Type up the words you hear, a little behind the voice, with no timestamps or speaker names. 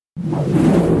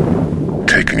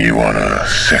Taking you on a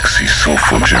sexy,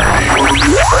 soulful journey.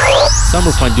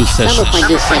 Summer Fondue Sessions.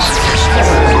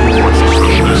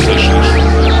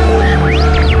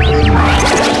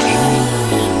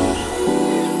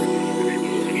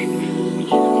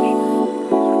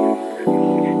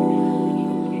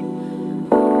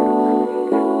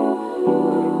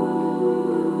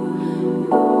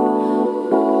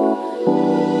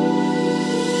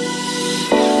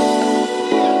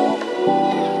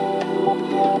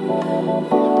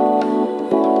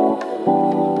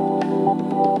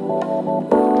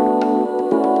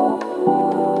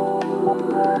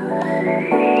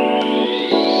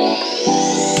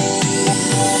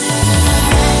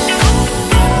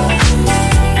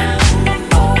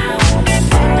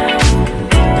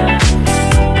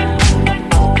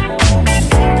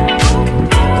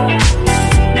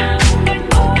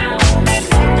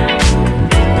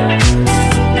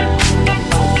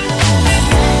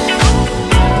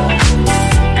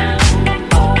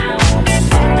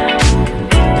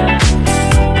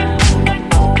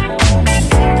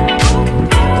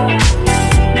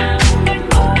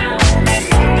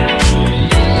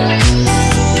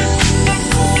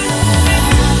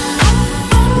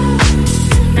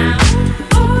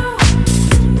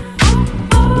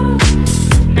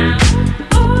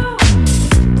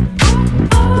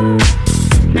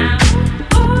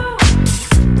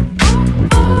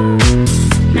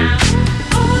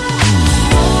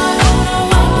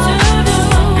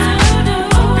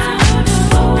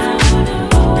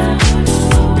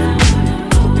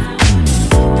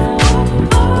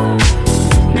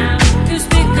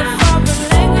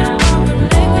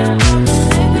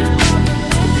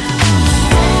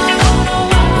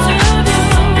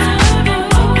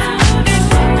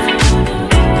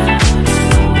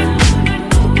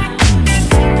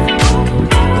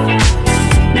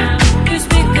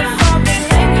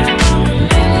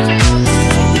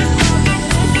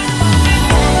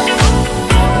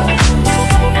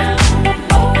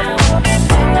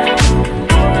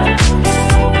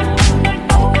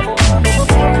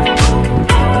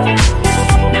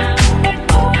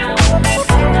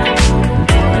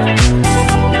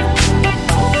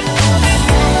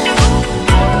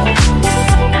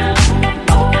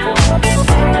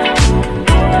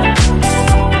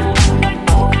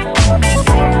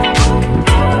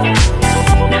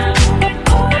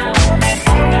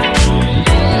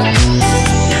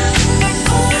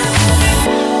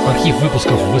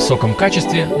 Выпусков в высоком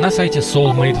качестве на сайте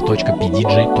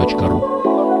soulmate.pdj.ru.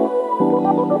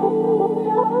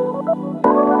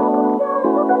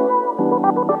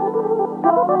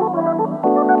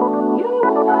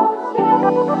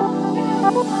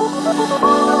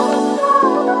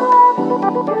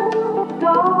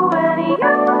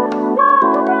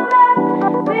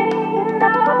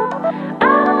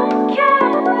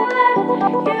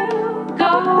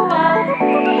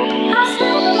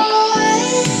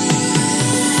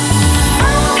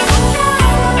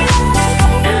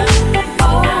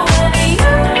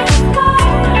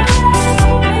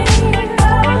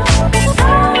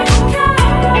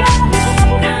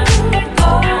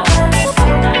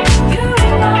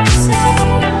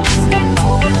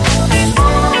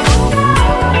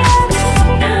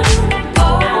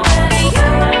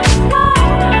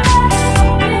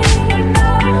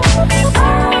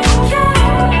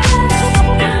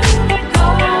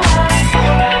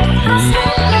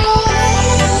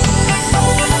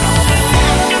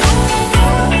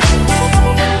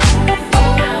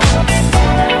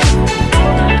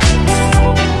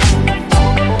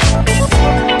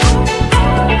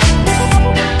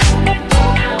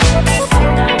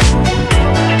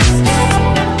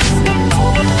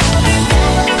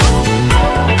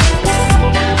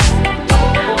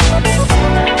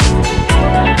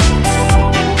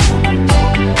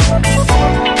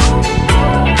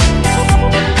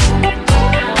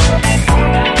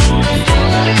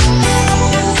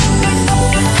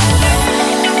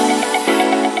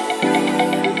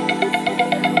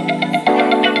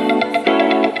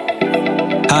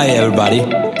 Hi everybody,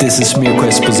 this is Mirko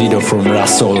Esposito from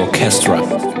Vass Soul Orchestra,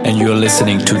 and you're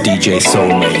listening to DJ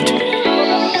Soulmate.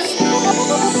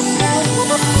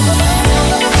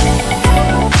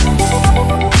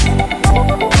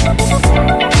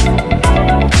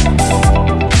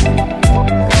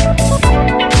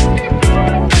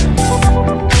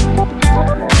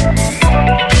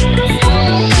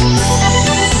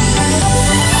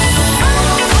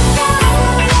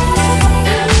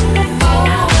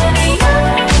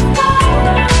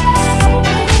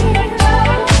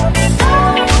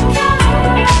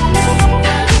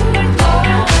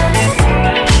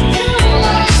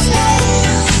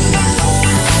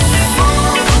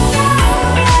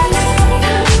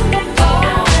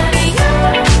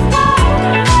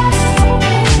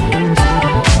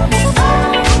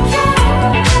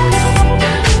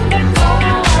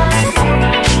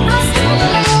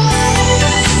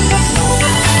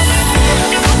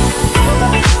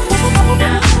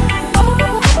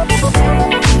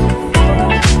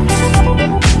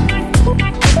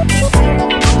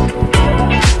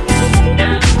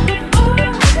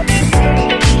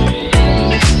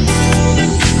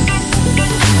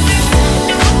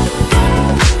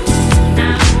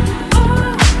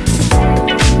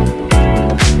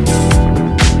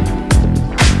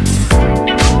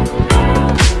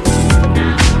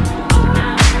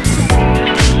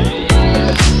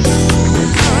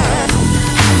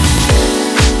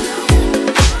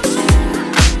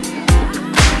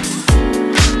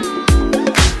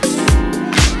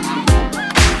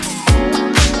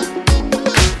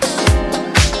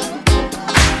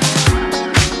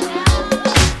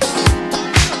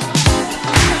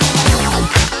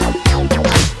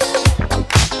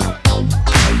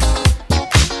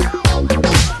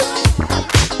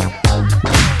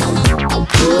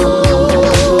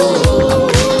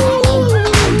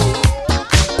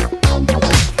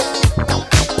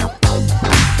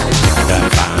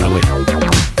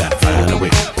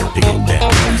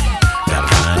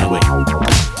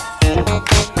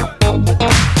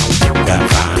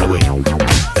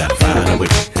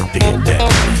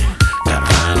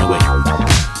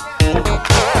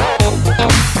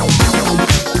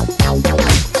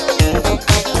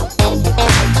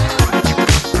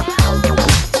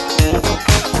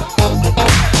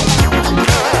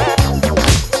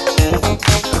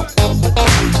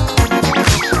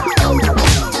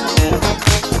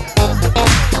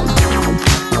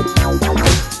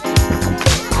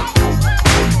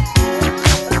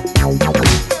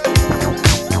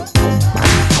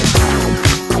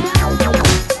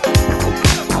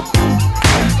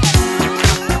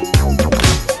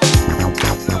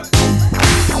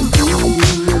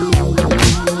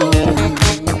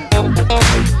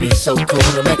 so cool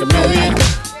to make a million.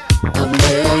 A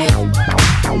million.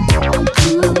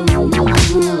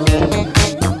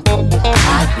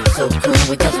 I'd be so cool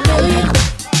with just a million.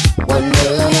 1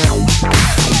 million.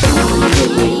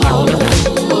 All of it.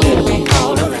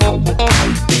 All of it.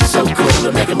 Be so cool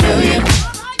to make a million.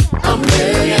 A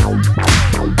million.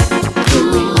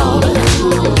 All of it.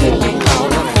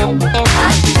 All of it.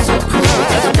 I'd be so cool with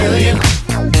just a million.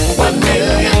 1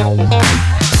 million.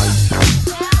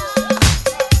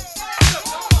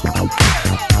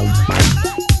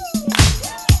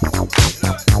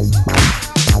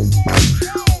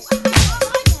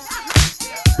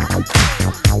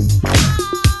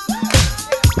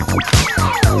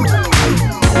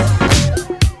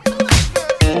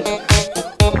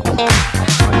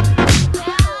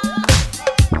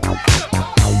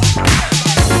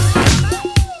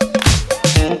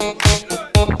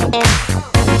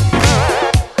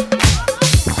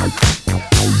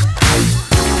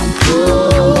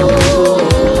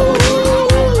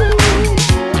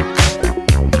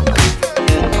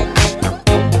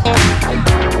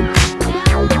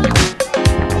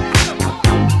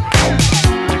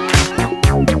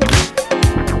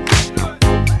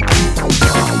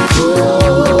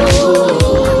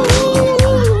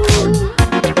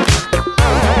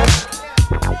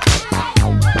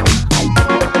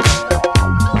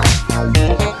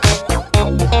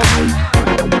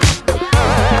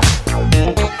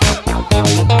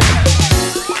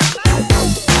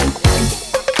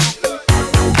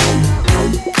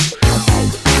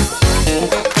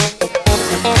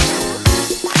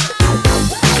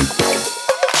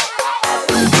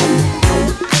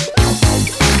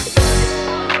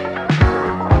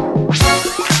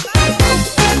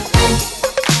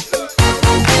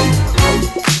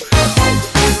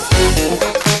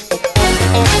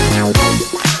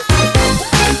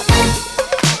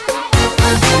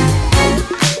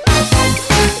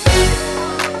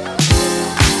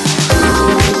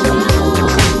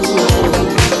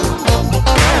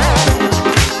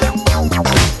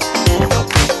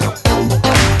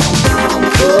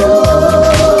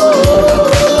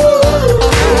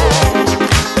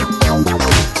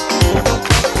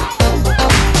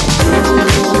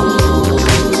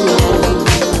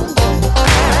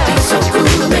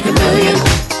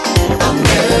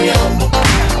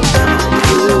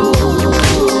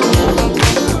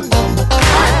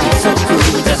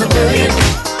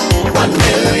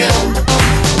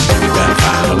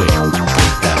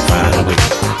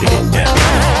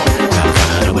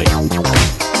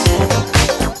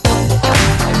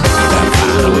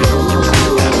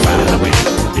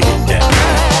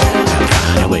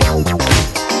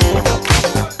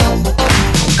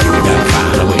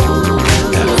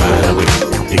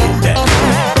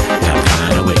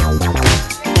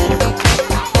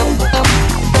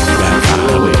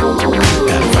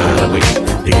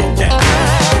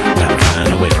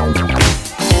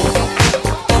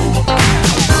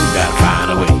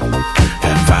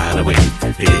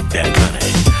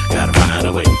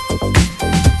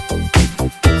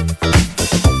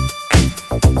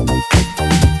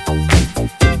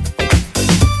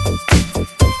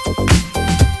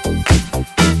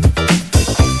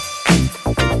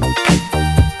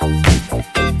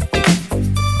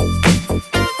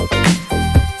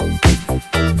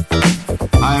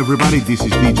 everybody, this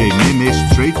is DJ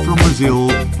Meme straight from Brazil,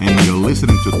 and you're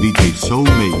listening to DJ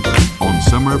Soulmate on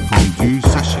Summer Fondue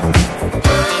Session.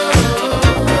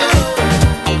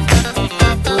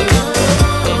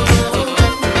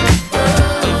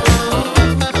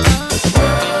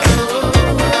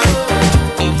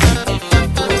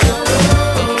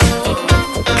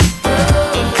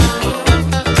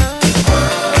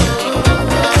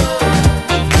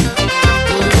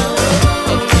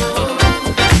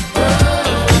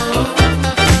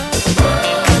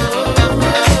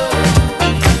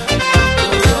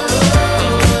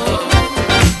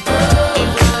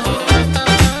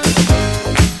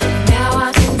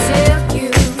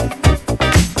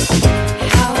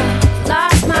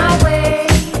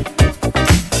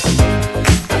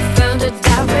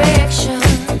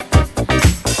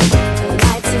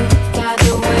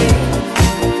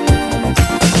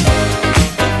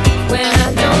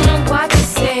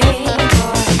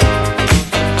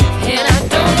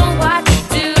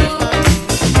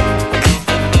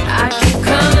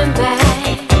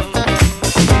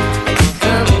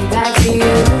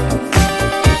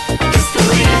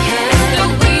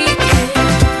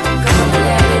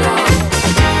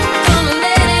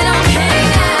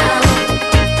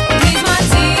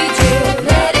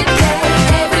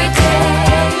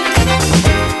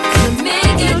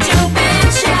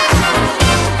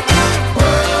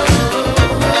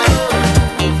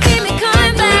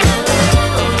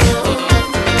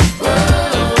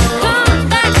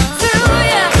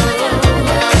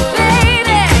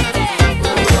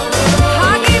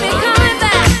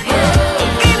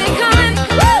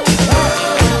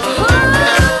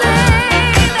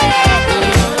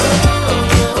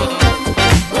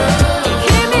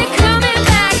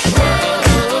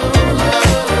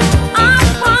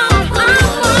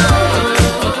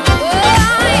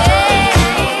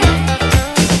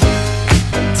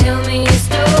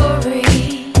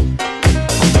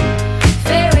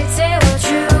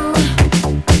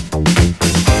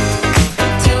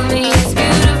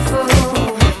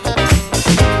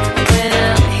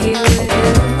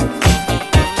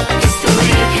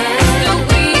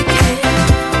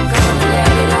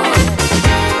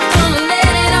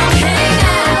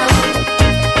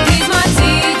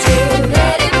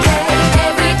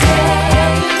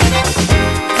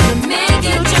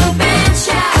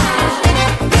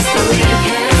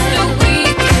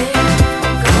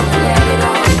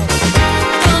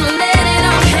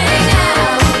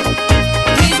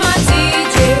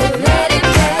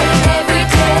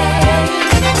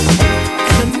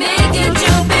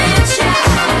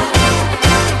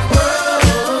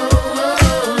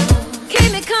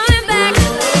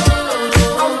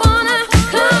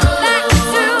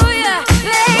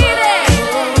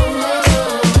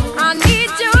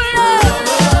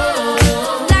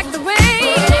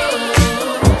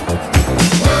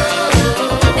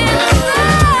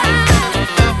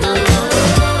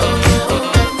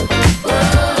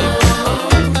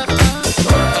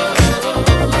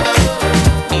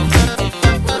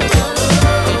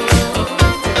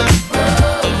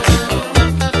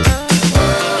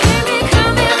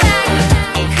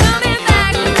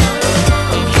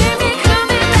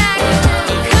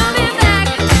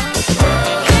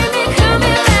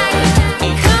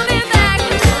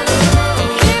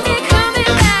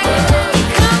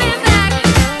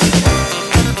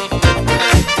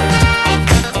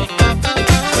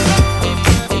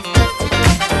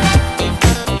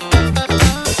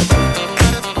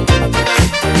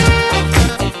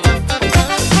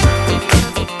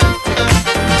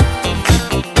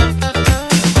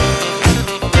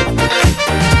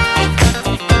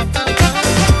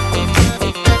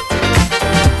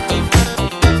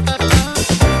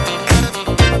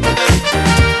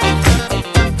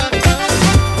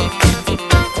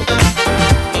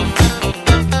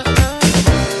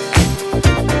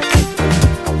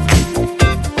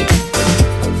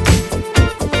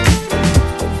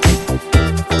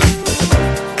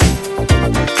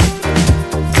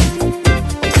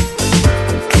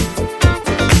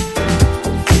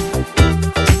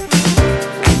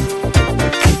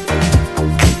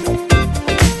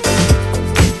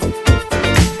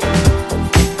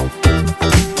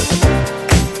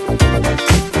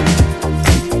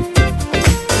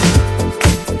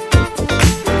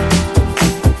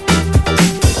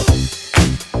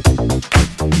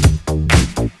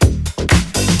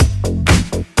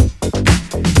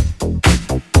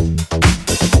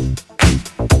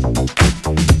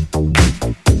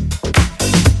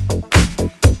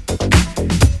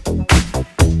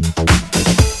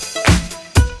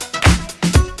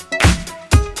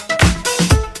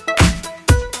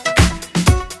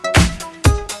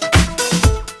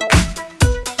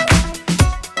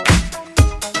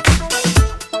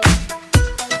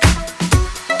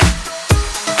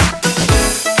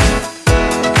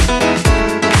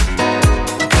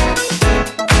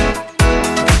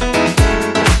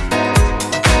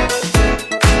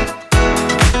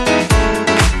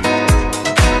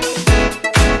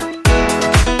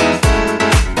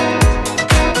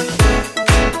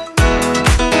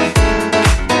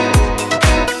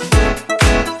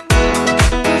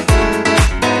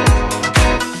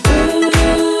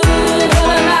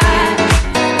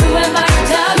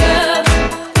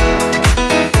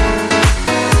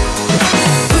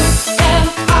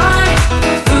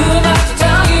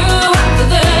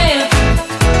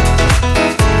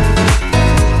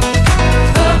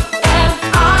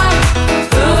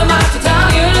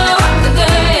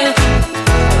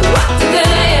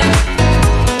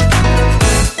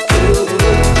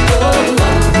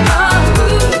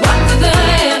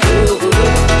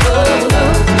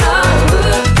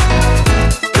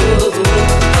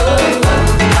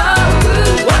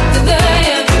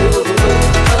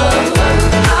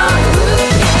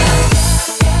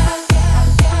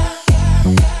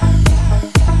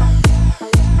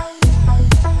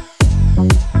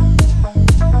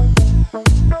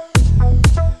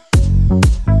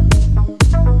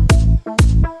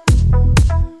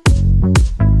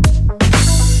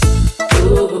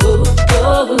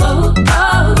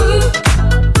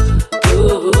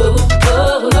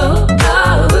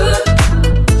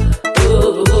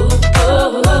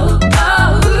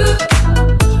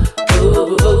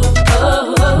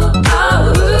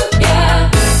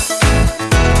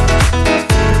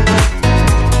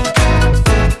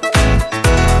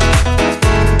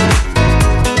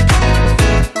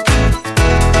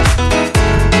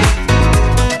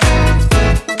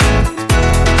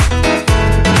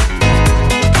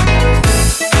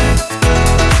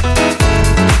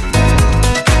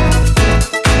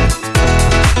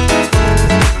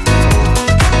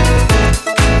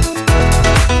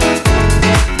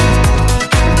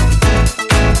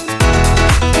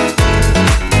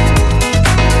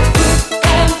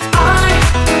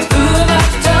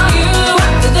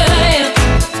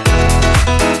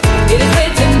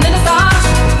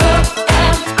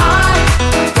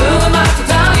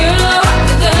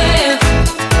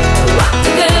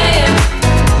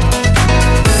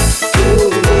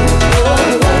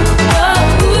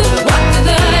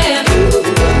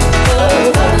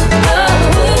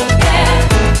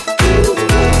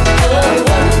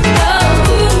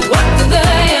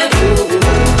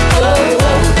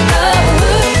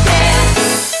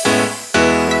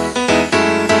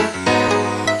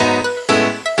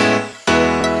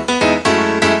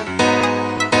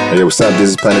 Hey, what's up?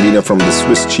 This is Panavina from the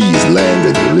Swiss Cheese Land,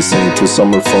 and you're listening to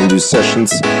Summer Fondue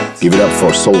Sessions. Give it up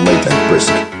for Soulmate and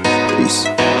Brisk.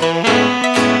 Peace.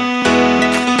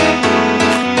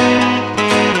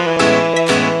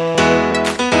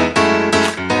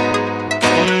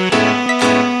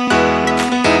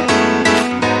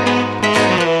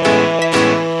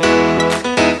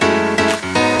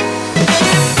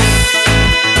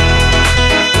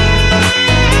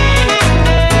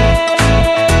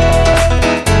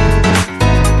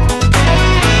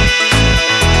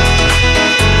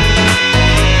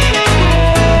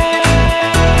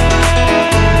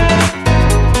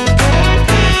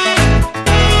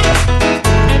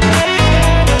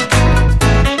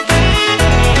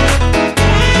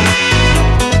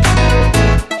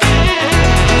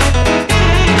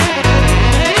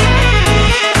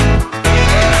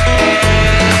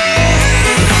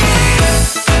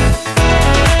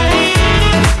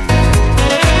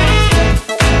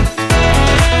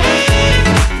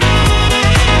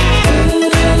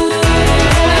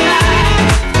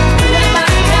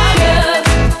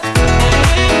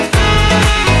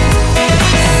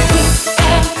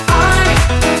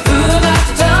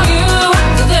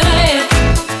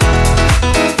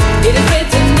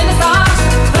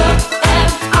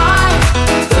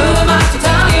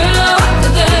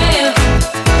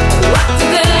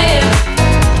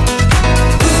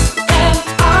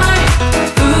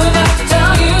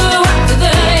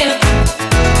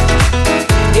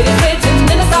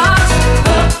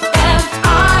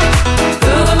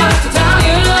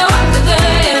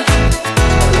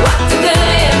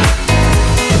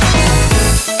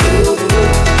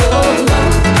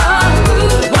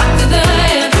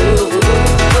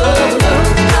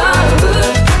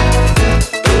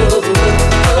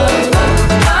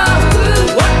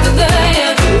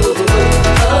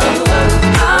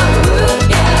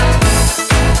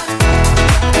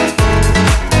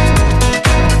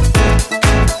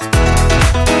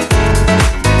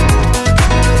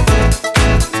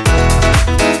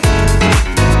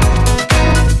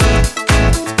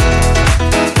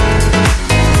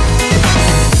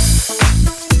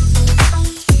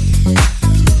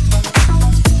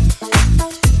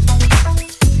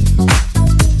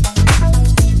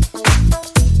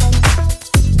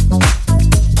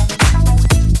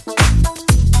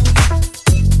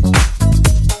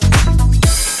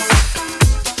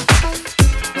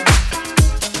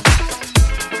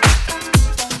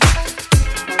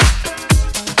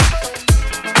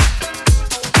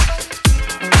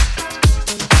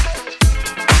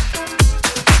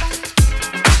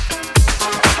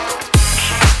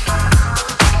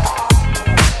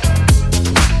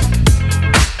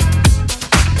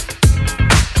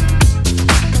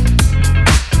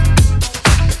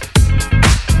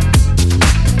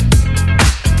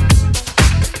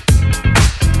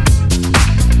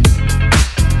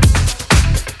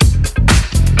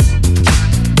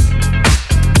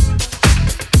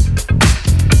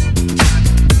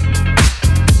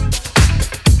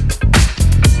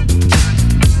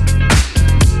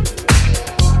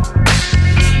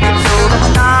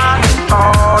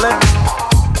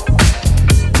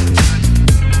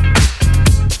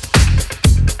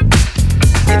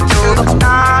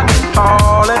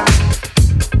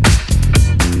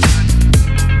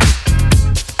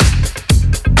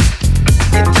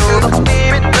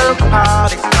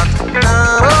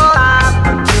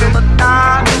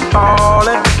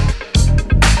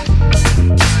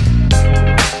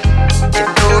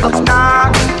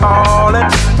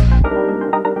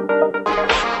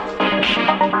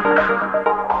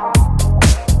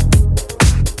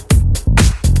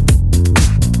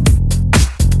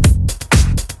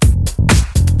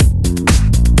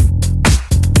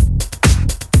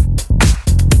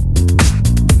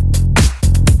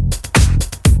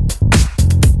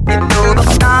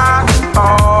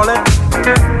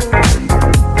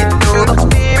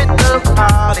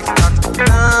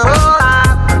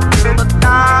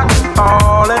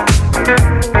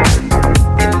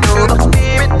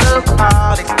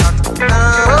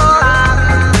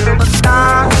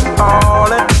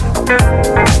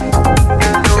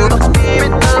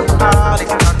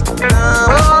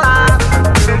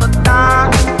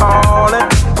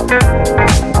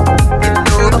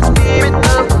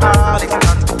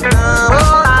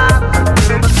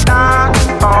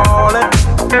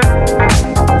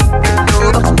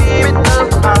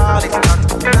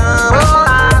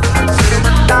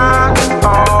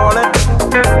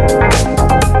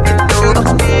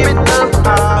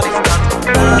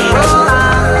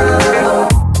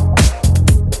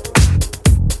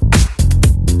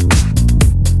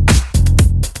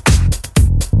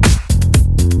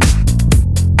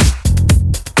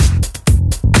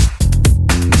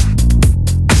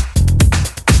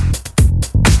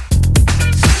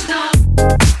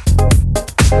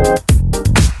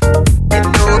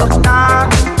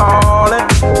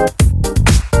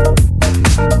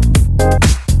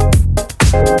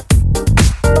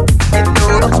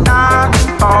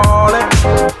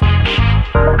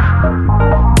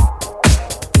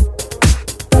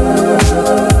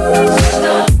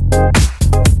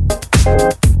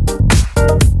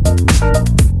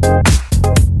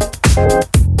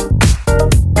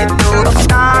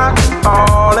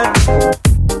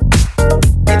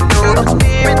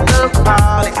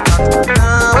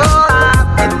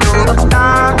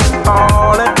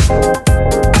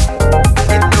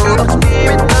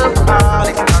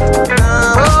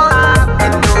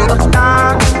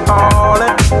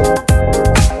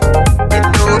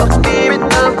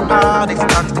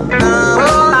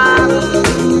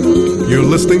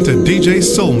 listening to DJ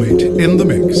Soulmate in the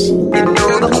mix.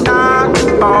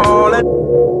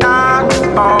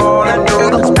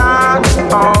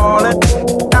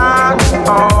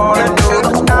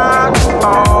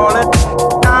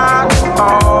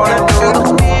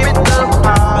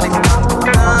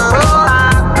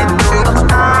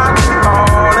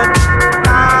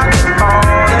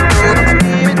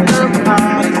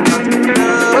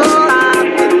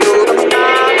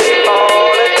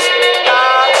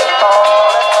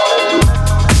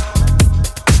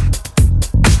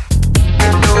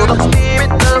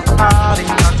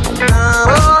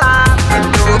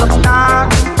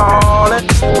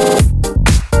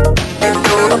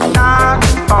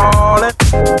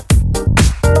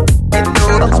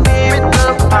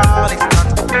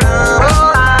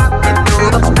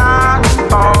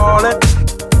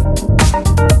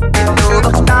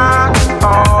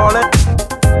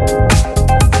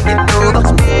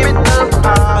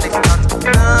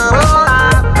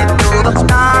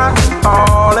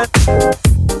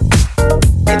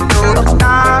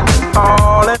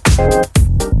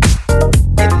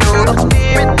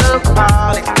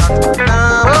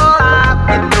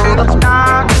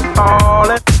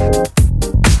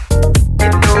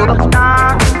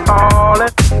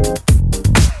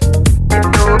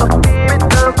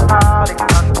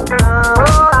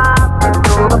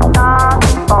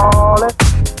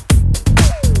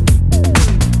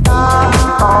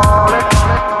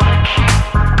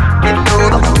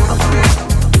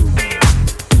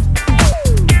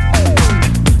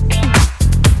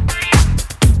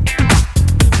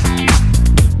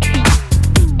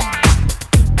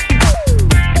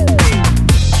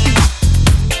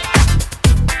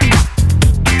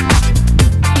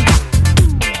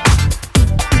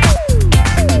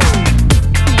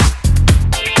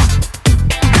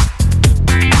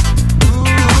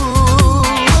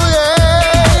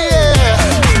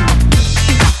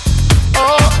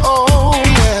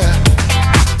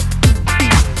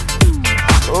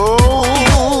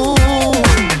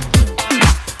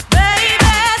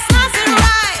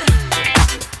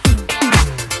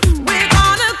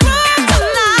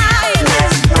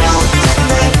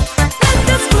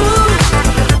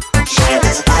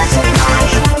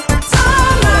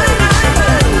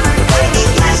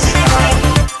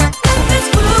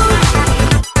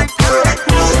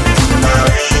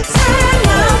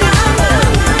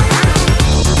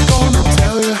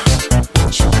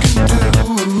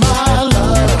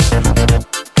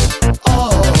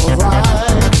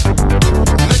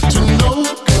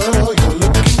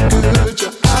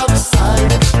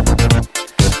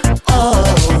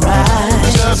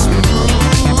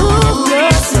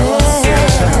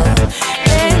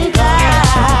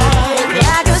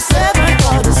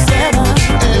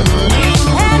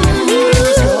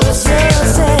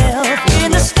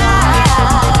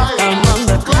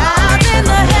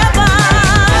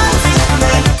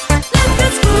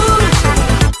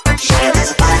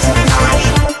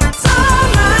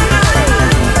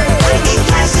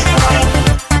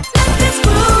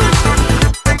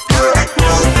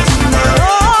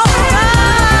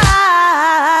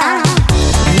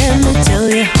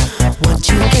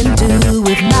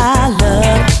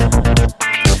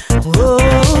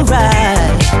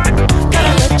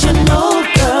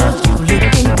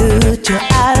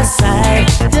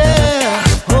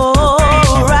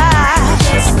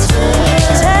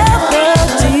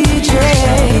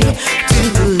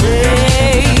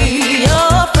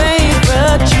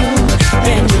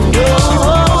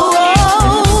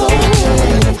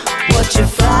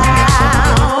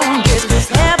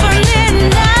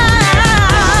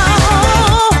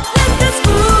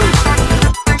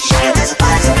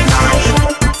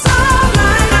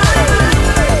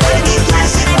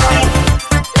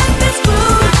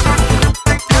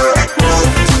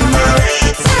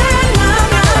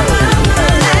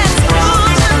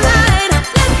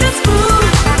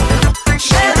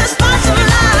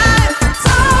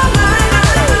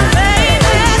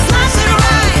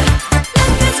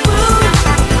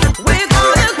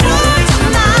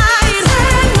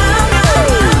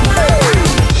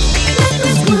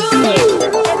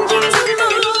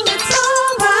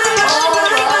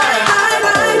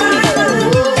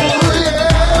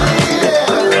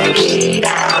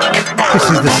 This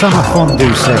is the Summer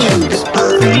Fondue Sessions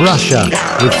from Russia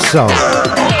with Soul.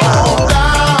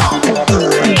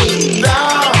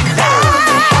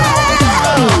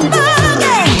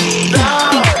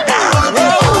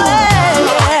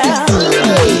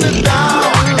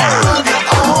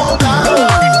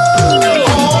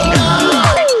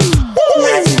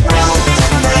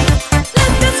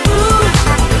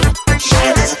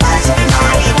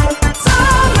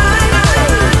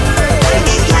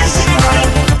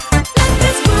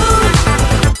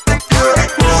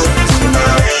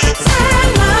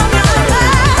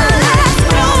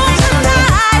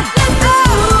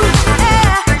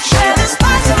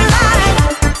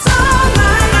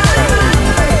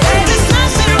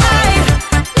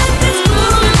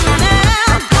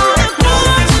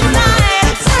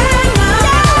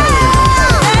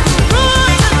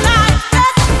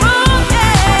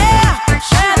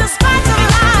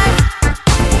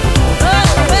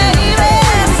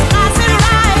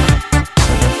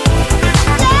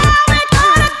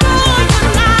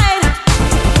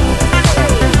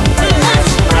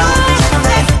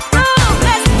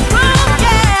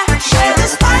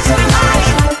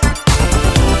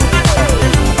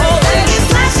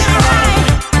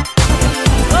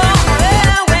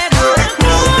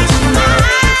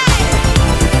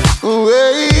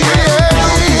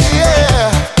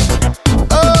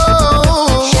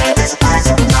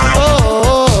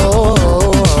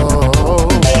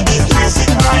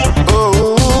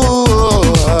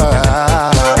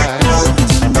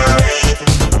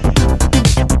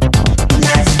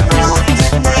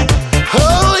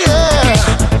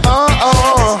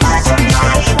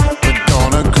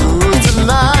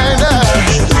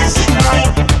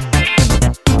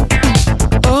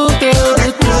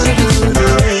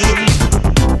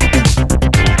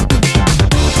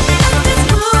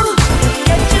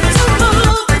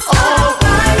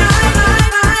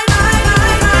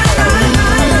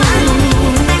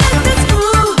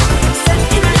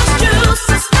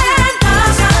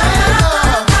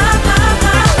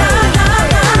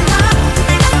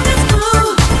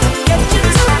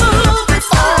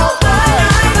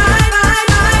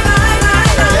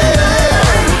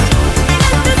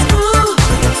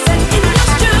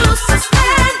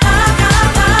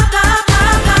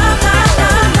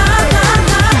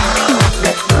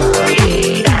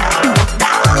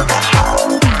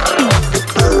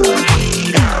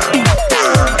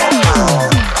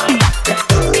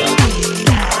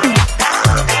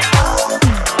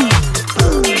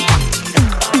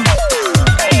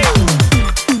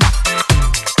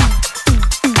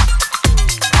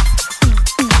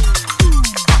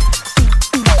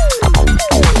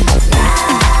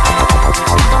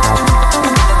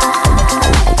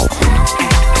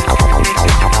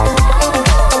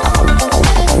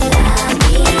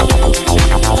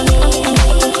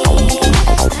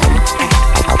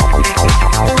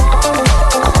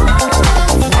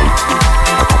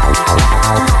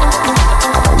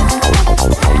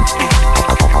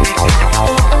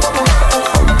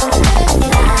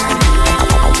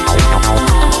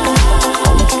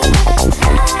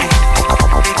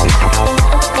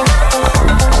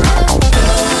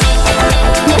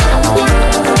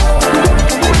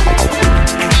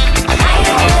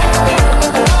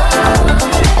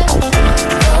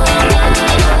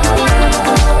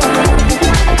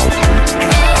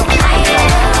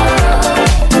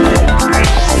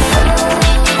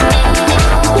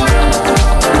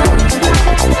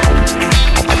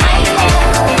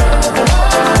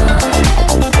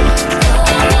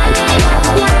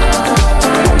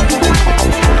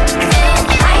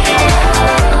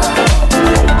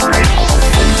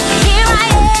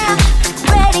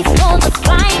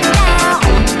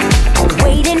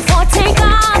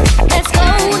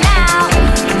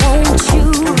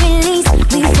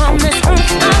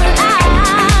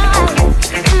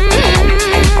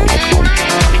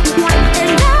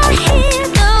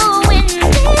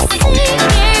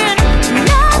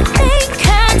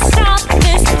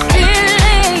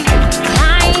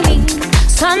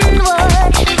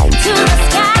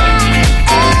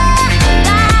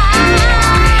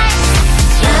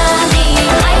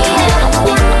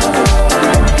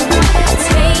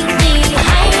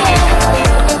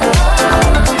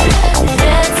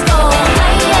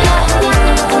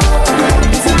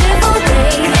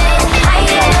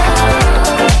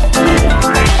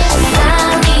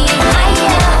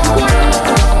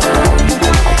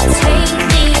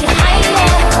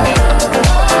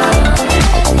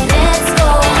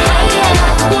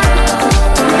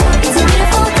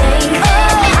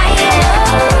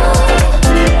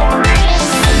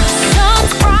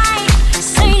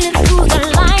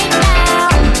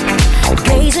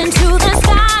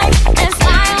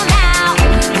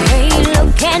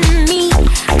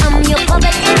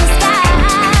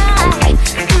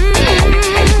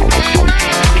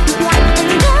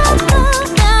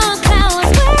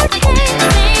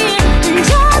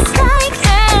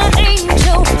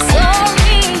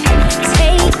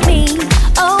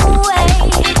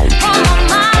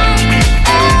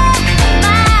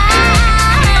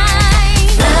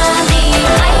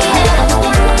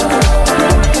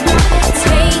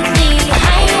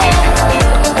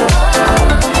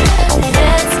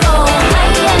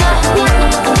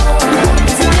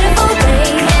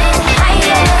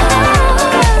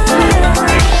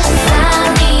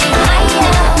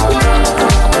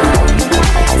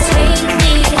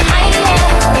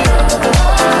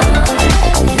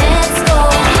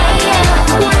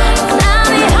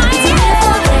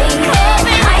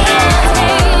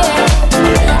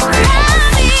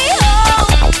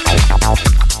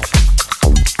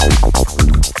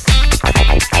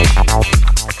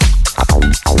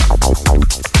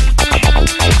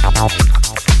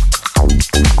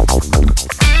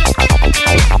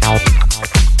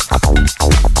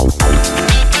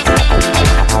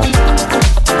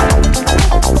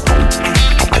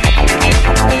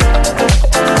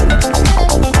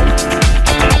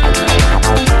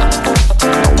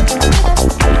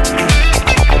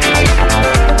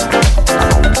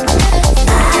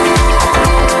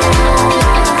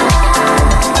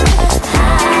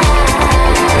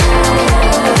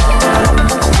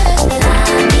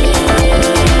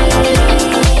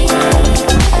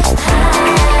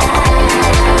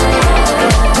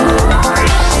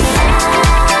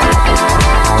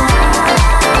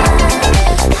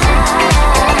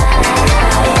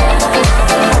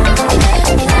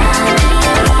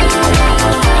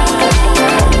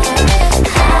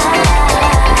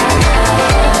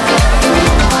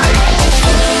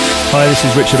 Hi, this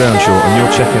is Richard Earnshaw, and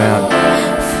you're checking out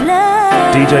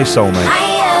DJ Soulmate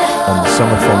on the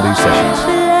Summer Fondue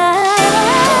Sessions.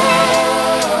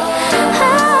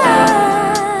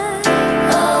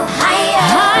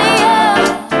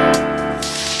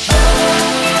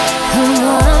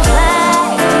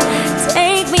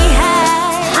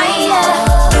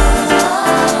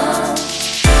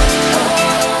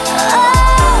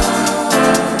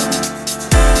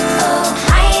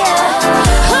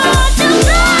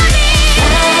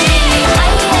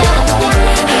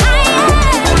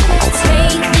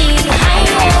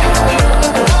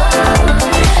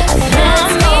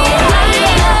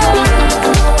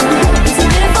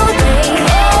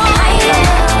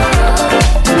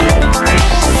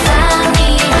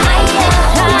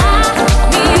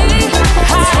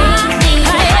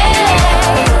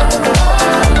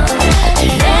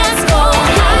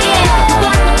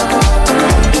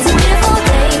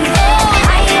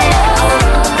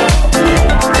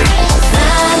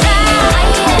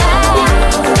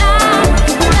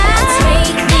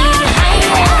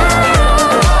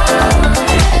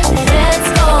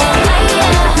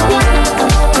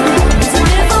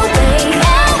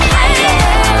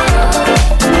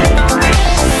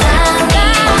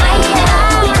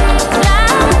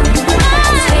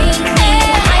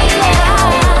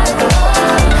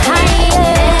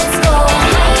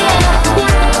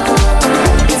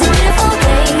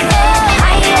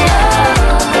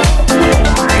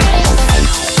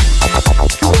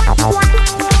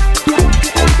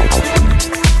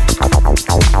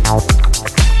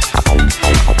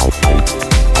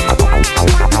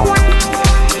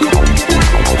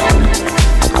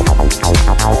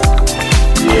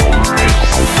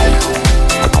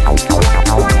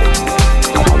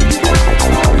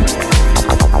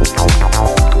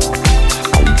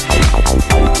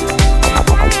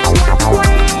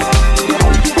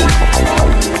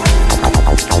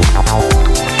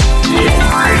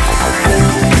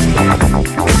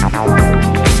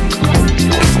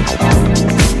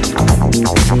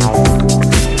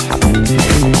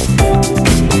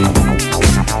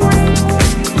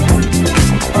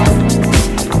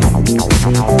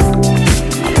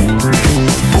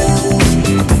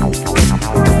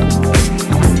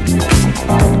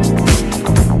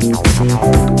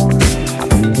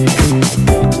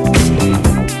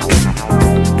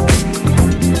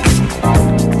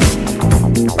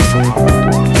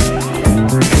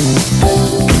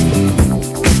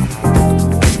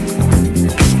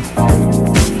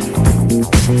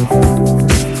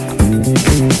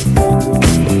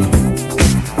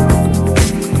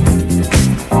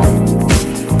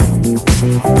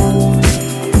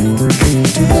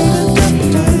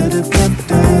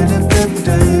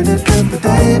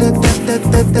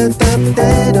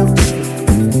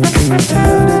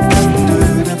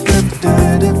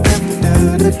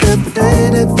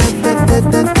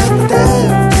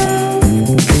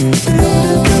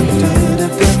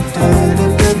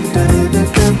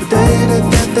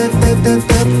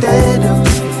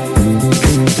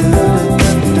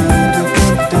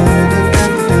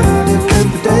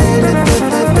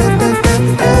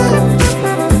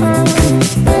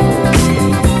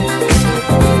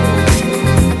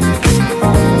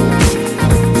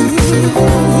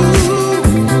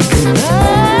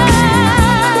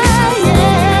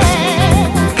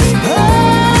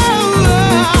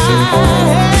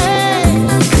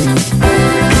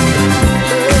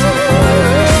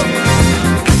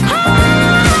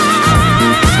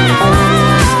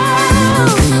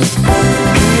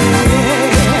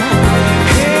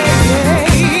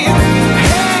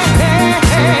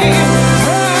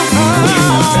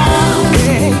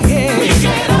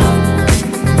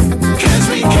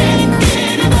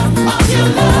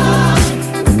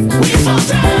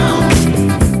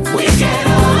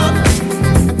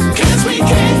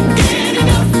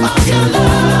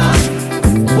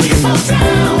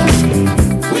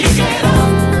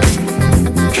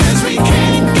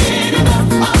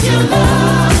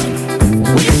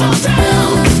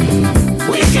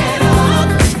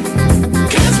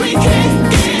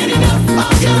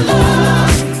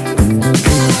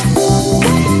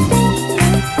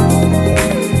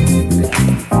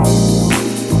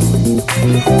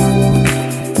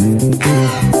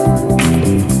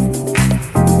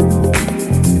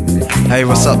 Hey,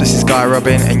 what's up? This is Guy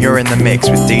Robin, and you're in the mix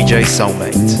with DJ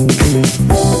Soulmate.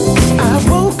 I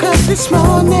woke up this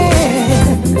morning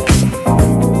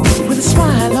with a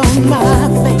smile on my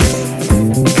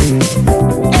face.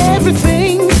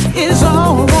 Everything is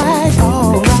alright,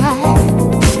 alright.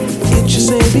 It's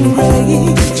your saving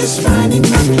grace, just finding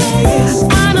my place.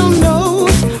 I don't know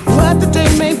what the day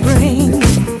may bring,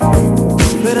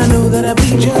 but I know that I'll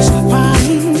be just just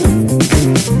fine.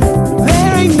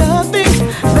 There ain't nothing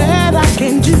that I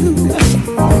can do.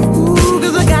 Ooh,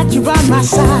 'cause I got you by my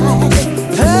side.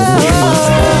 Oh,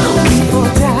 we fall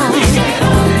down,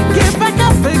 get back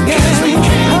up again.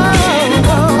 Oh,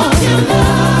 your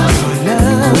love,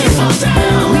 we fall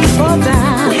down, we fall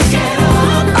down. We get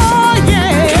up, oh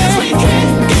yeah, 'cause we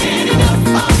can't get enough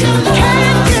of your love.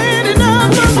 Can't get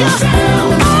enough of your love.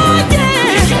 Oh yeah,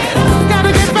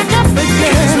 gotta get back up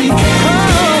again.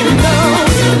 Oh no,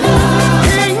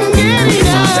 can't get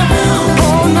enough.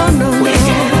 Oh no, no, we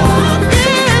get up,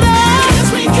 get up,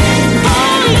 'cause we can't.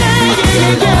 Oh yeah,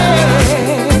 yeah, yeah.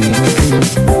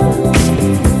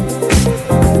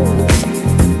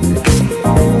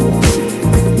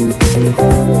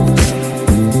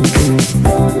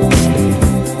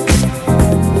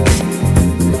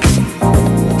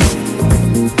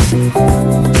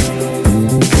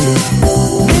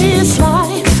 This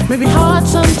life may be hard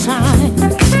sometimes,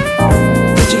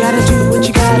 but you gotta do what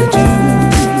you gotta do.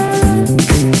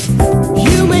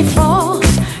 You may fall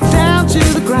down to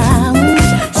the ground.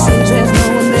 Seems there's no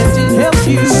one there to help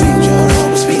you. Seems you're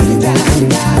always feeling down,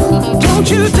 down. Don't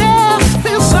you dare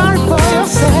feel sorry for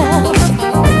yourself.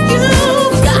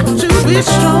 You've got to be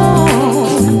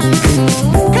strong,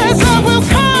 'cause I will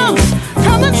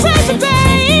come and save the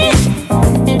day.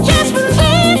 Just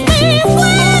believe me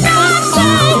when I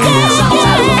say yes.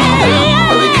 Sometimes we fall down,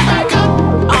 but we get back up.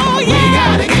 Oh yeah, we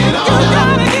gotta get on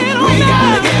up. We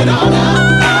gotta get on up.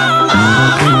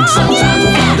 Sometimes we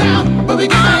fall down, but we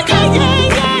get back up.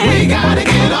 We gotta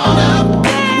get on up.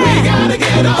 We gotta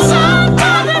get on up.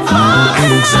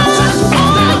 Sometimes we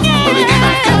fall down, but we get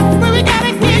back up.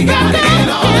 We gotta get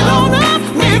on up.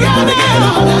 We gotta get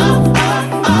on up.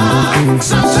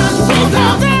 Sometimes we fall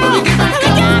down, but we get back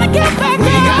up. We gotta get back up.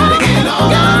 We gotta get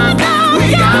on up. We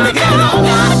gotta get on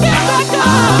up. Get back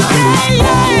up. Yeah,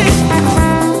 yeah.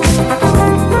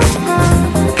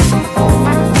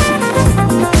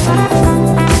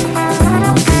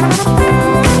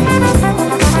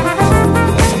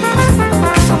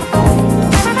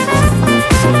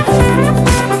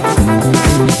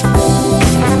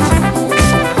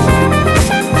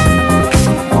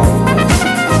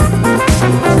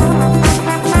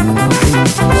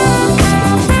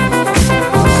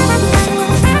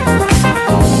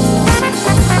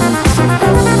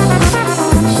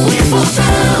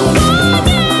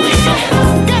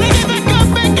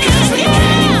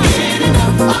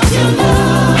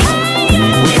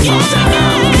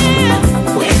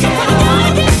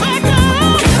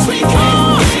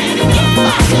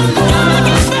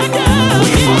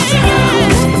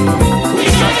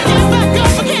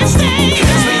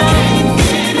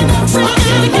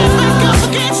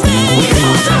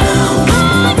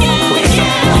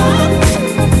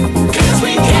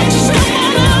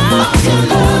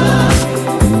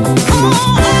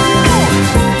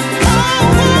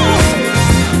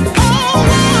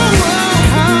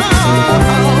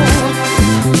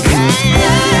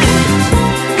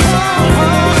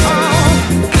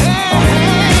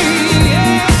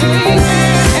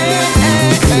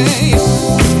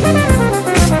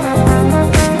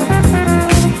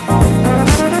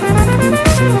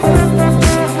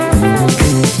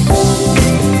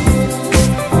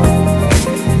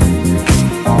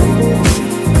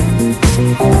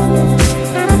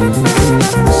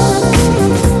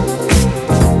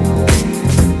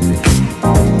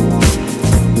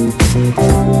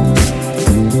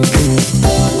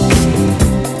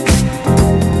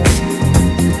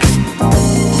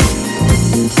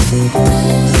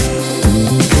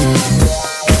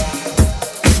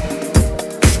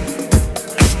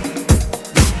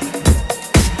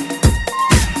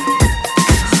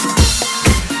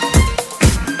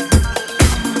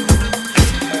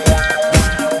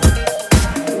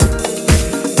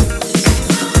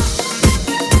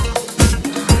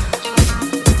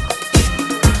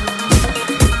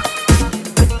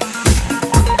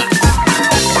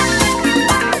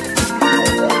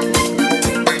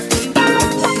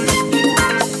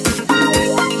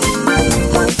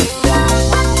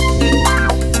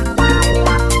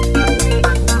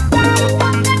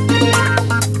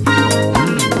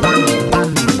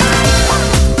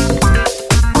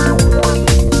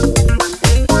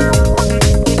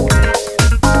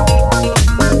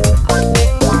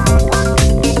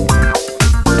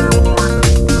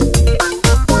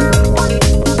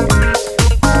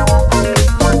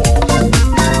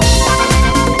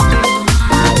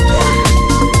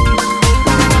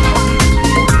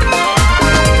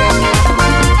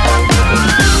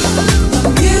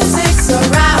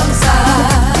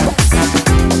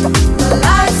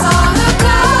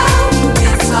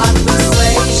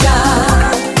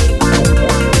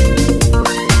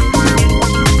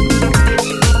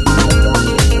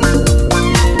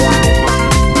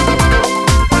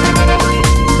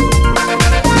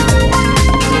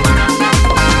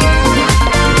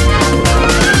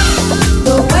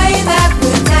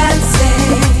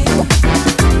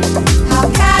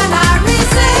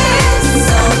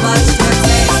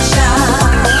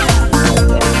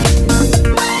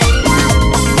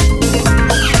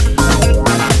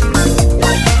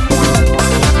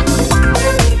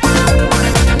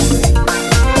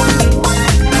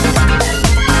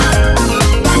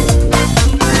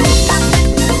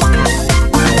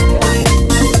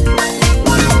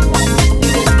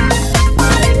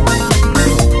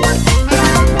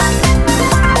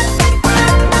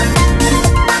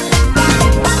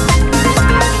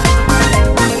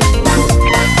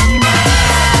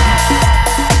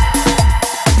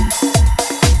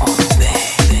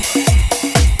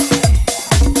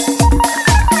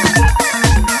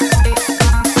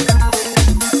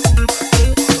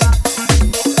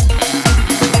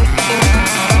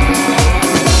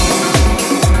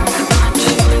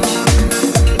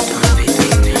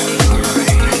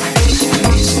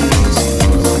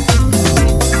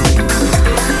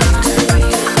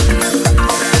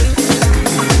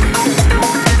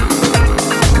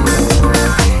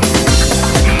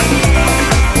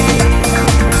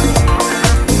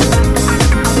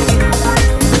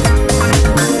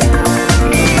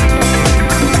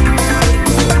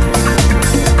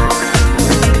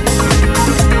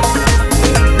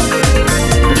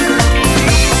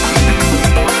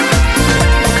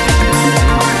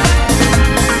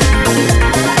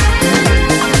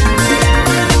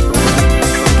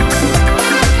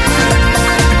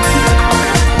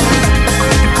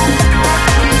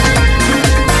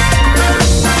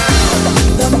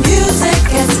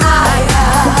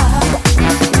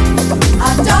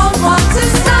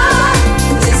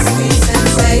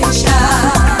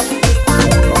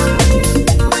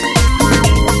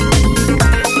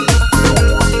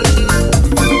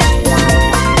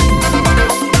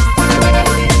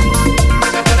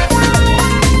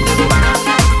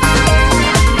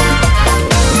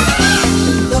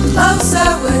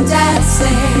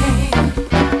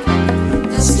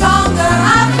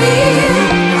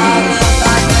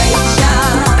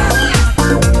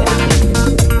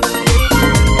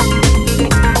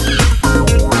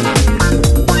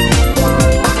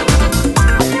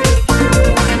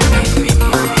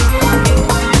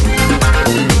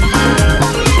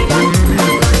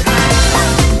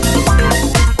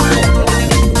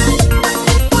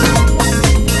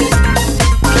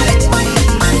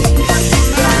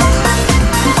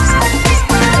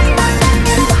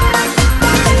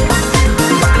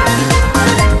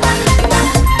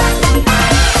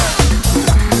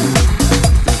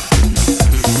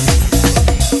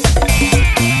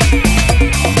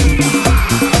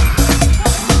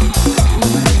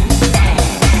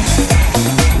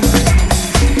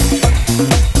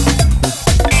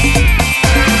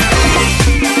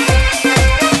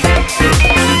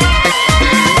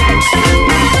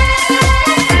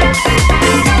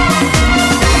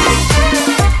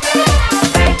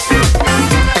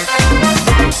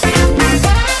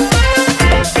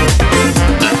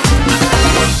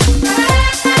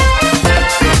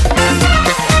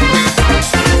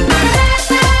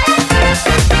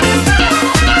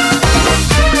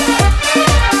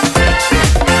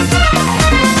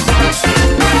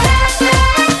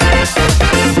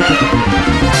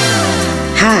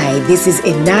 this is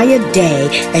Inaya Day,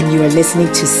 and you are listening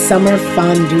to Summer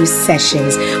Fondue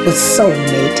Sessions with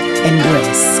Soulmate and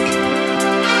Brisk.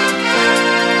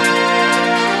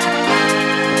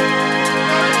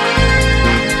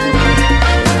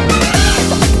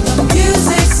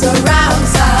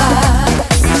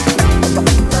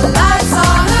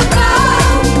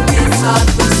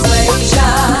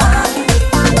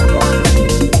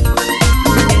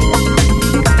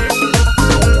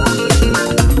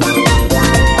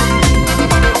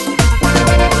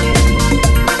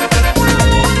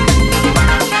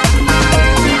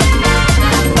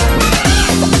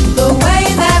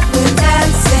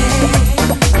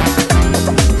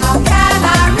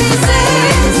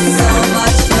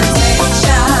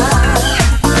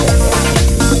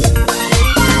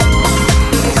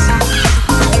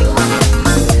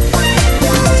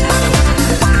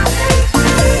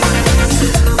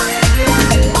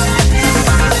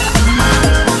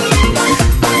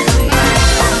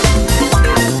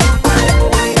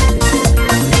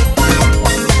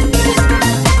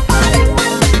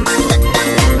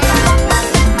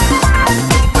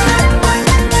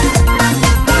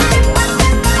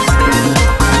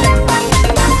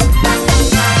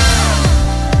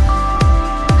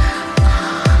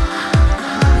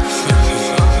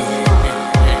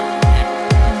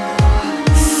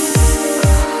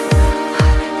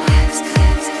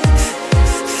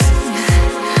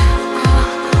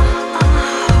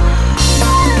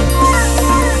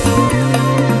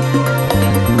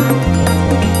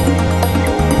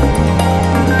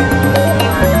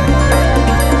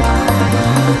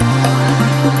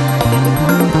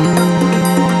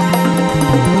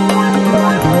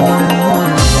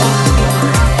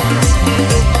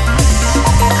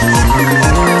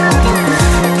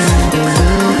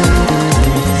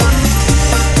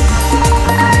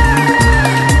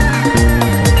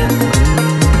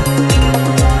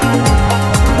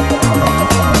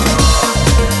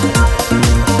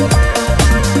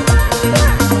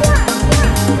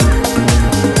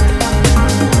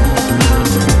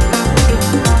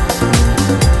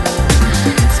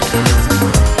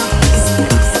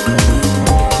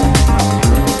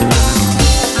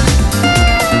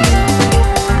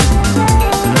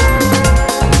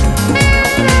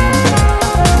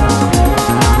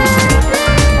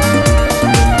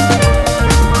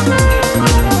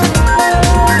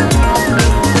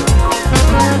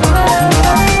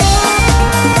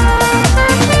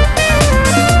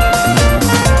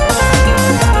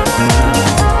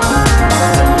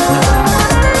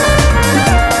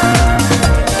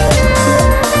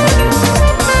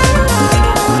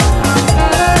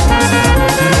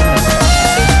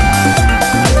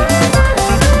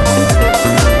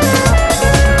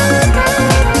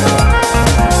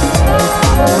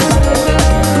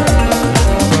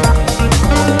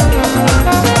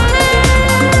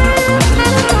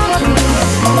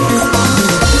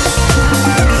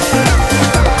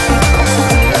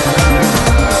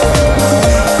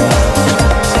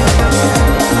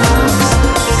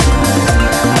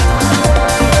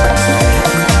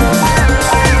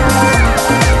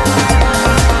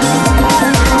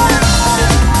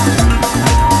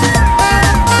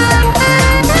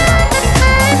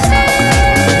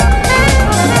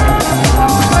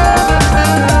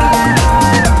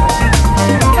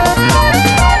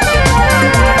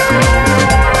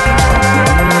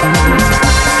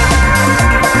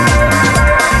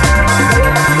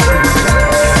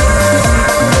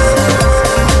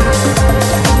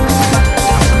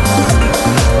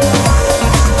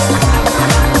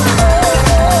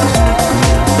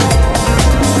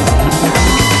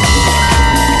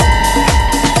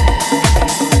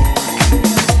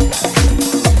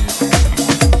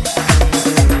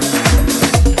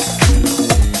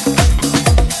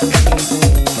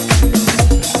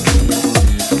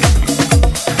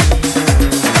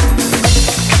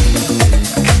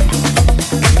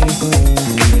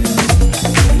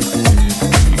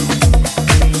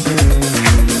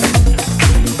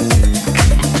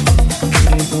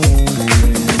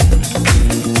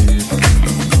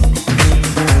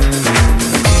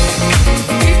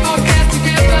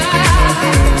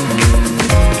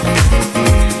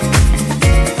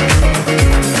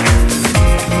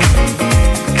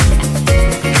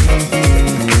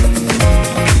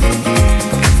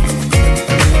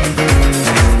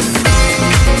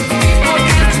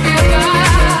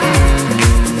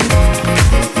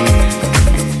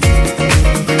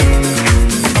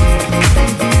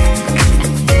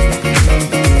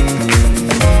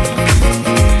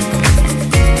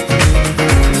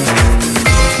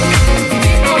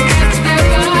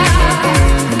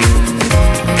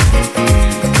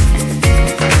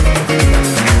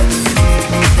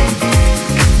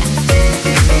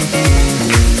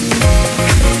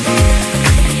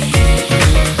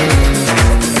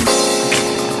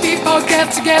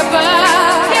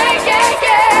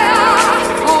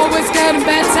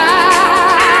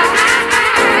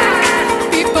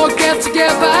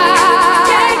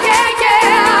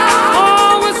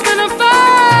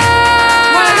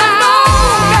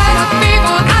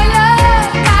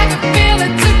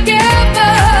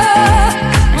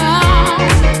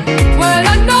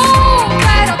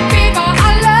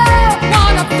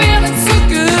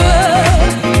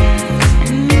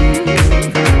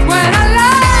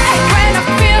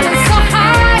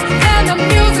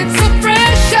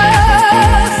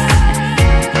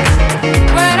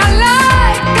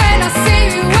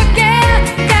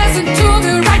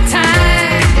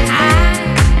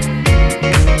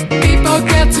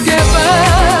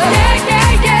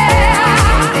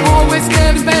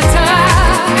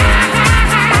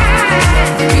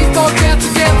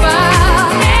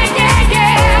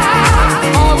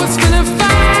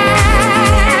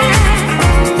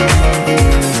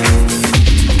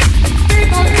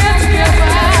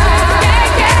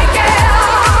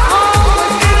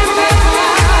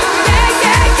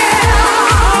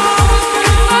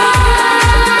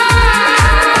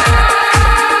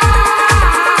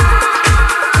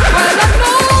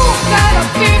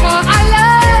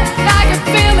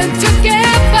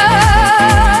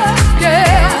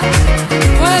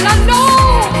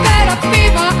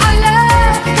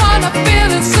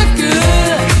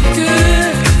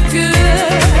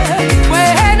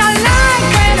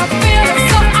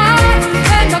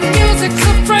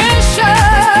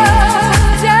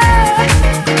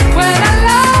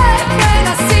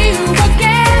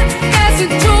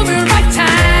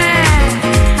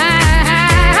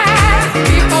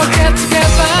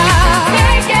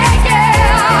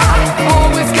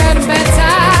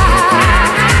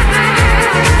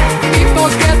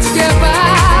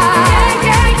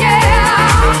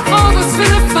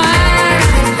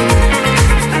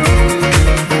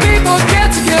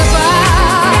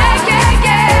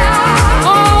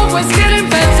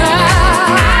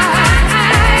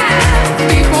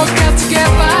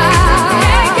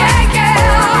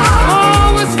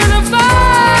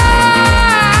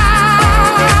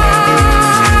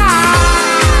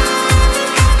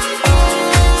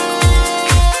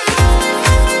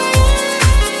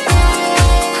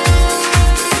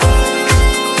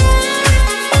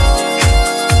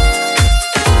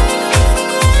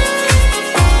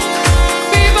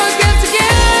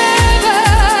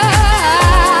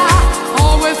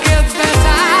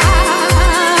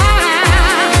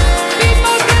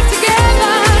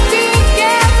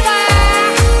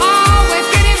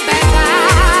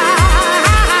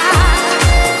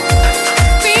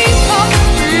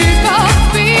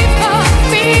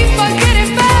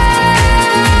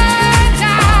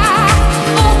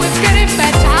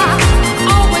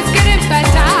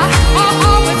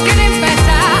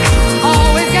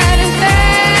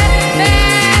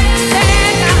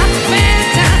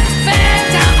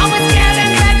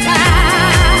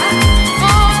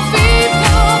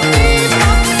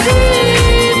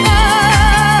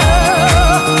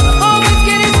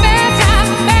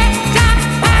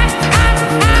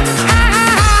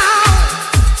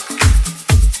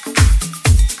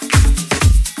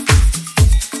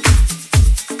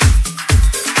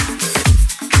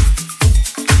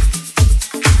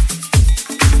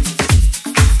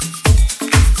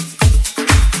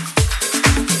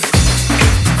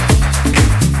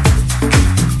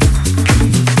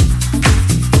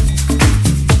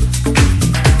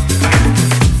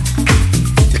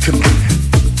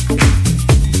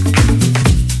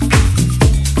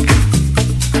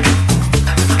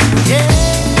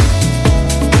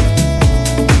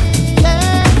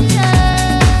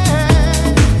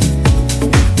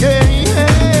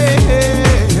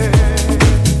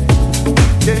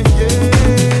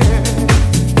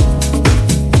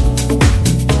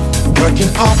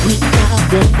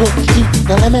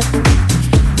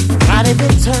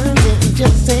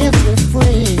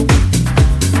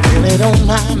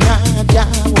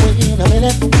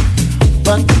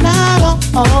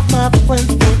 of my friends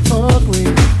would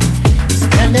agree.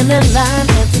 Standing in line,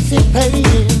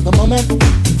 anticipating the moment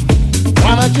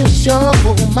while I just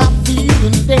shuffle my feet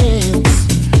and dance.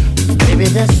 Maybe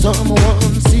there's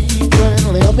someone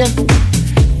secretly hoping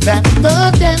that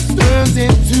the dance turns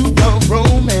into a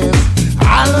romance.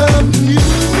 I love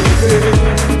music.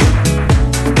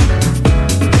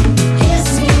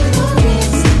 Gives me the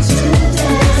reason to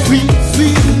dance. Sweet,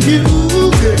 sweet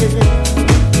music.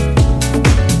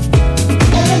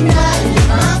 Igniting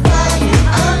my fire,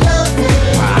 I love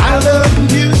it. I love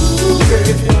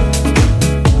music.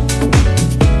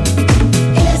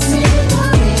 Gives me the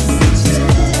reason to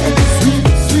dance. Sweet,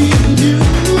 sweet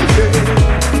music.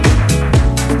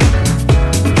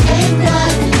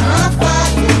 Igniting my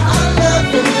fire, I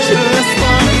love it. Just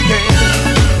wanna dance.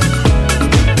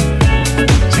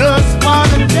 Just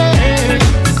wanna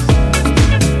dance.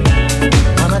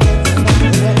 Wanna dance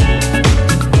tonight.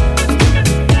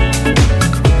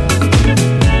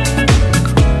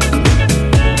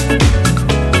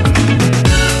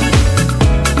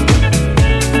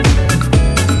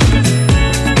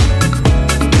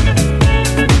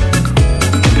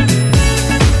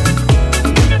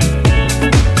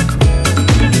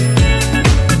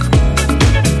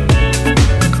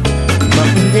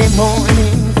 Monday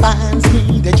morning finds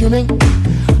me daydreaming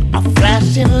of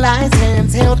flashing lights,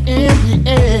 hands held in the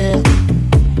air.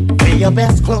 Wear your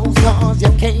best clothes 'cause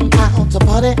you came out to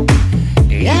party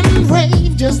and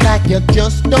rave just like you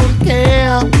just don't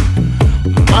care.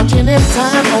 Marching in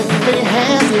time only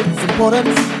has its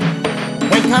importance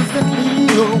when constantly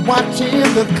you're watching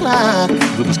the clock.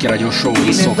 Выпуски радиошоу в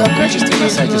высоком качестве на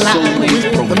сайте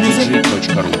Soulmate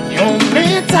promodj.ru. The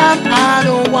only time I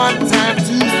don't want time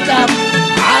to stop.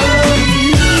 I love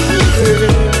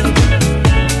music.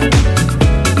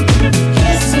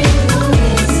 Gives me the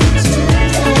reason to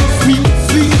dance. Sweet,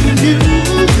 sweet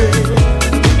music.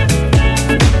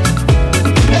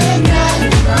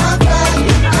 Igniting my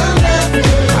fire, I love it.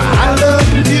 I love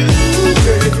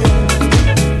music.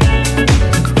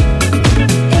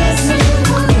 Gives me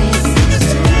the reason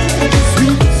to dance.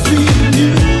 Sweet, sweet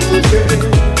music.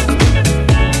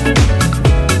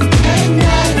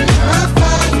 Igniting my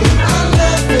fire, I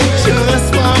love it. Just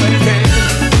wanna dance.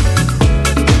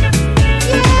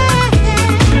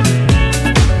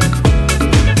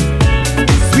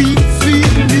 Sweet,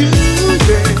 sweet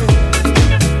music.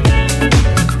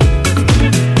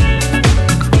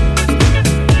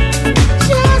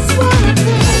 Just wanna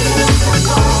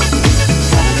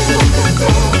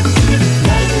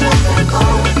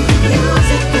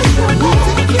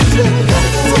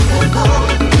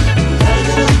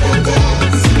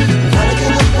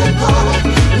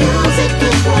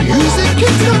Music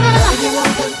is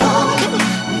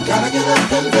gotta get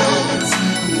up and dance.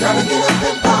 Gotta get up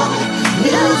and party.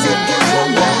 Music is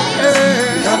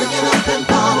romance. Gotta get up and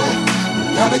party.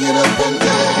 Gotta get up and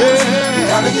dance.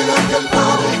 Gotta get up and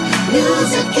party.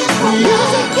 Music is romance.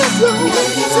 Music is romance.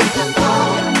 Gotta get up and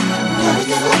party. Gotta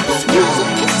get up and music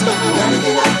is fun. Gotta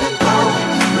get up and party.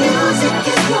 Music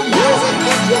is romance. Music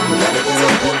is romance. Gotta get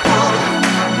up and party.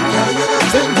 Gotta get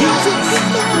up and music is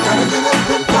fun. Gotta get up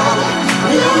and party.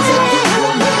 Music is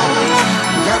romance.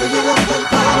 Gotta get up and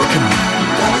party.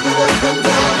 Gotta get up and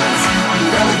dance.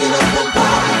 Gotta get up and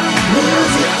party.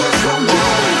 Music is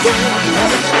romance.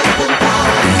 Gotta get up and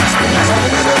party. Gotta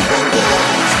get up and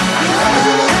dance. Gotta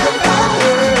get up and party.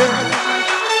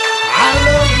 I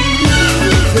love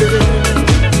music.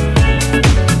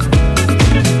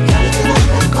 Gotta get up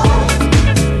and party.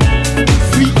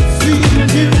 Sweet, sweet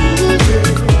music.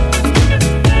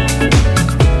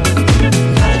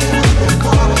 Gotta get up and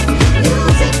party.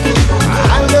 Music is romance.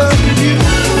 I love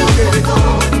music.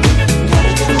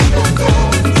 Gotta get up and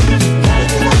dance. Gotta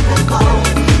get up and party.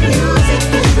 Music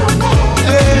is romance.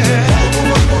 Gotta get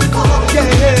up and party.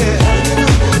 Gotta get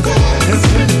up and dance.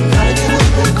 Gotta get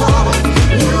up and party.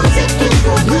 Music is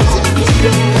romance.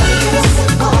 Gotta get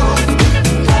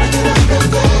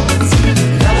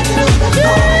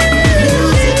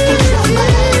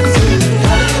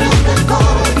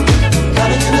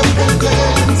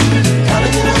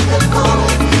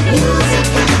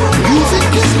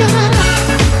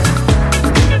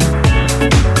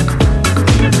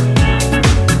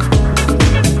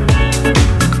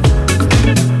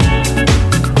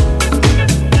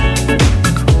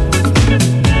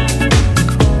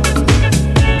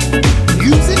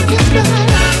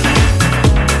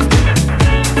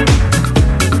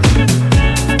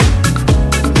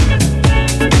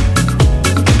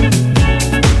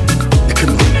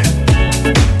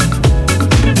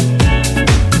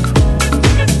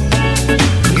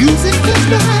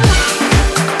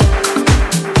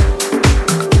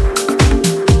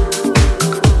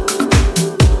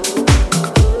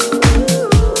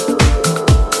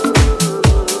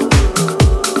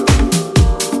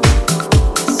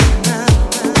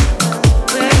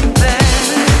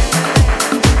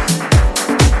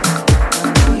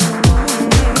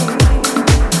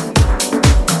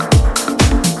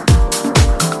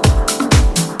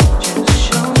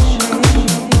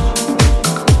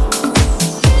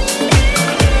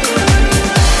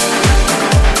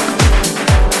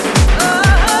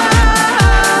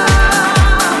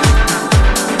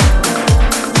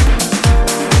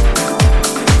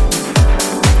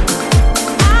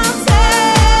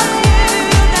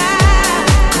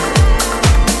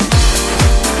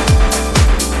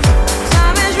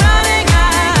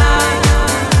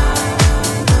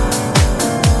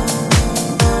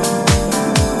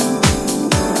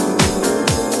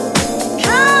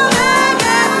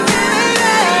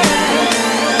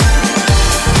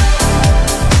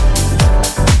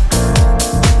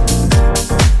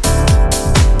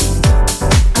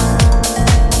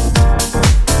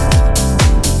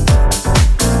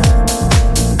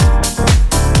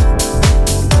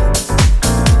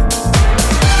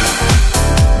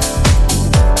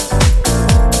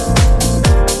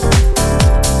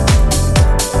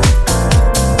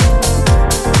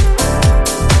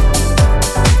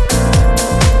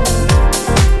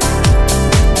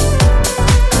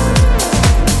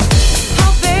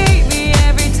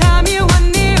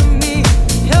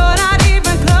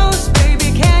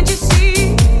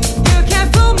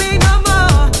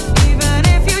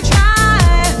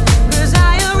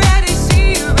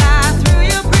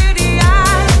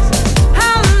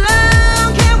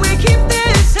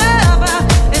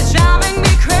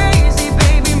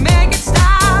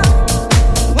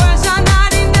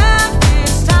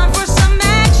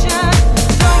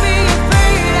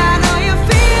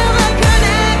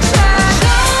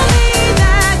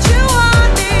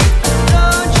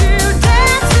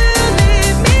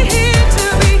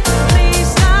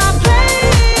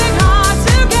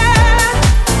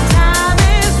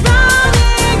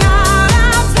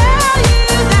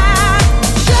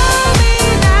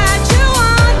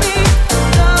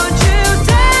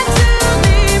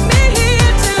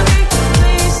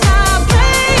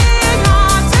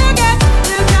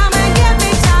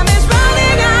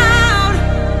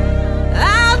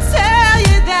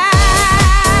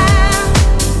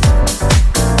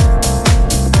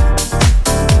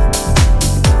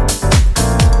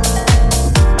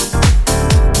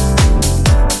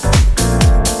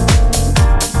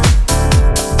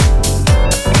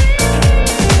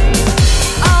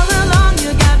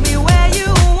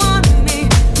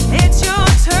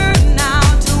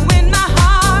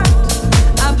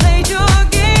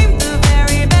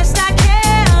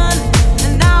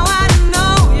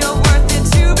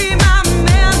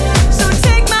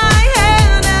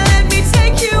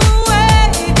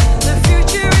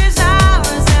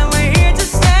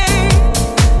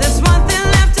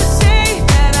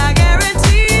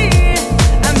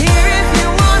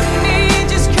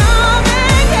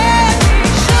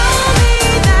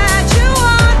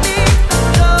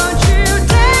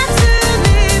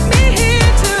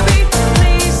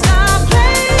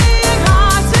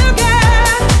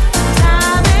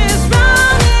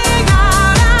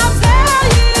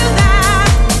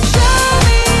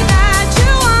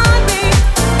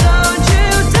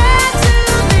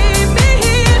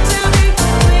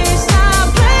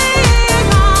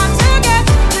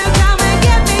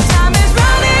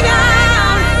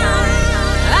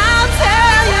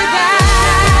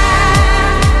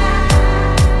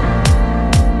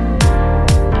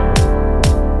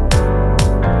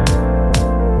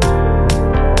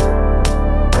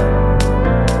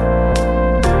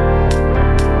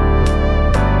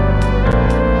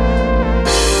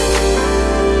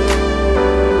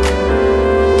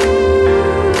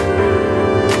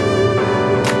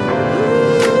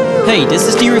Hey, this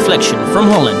is The Reflection from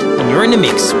Holland, and you're in the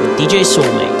mix with DJ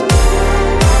Soulmate.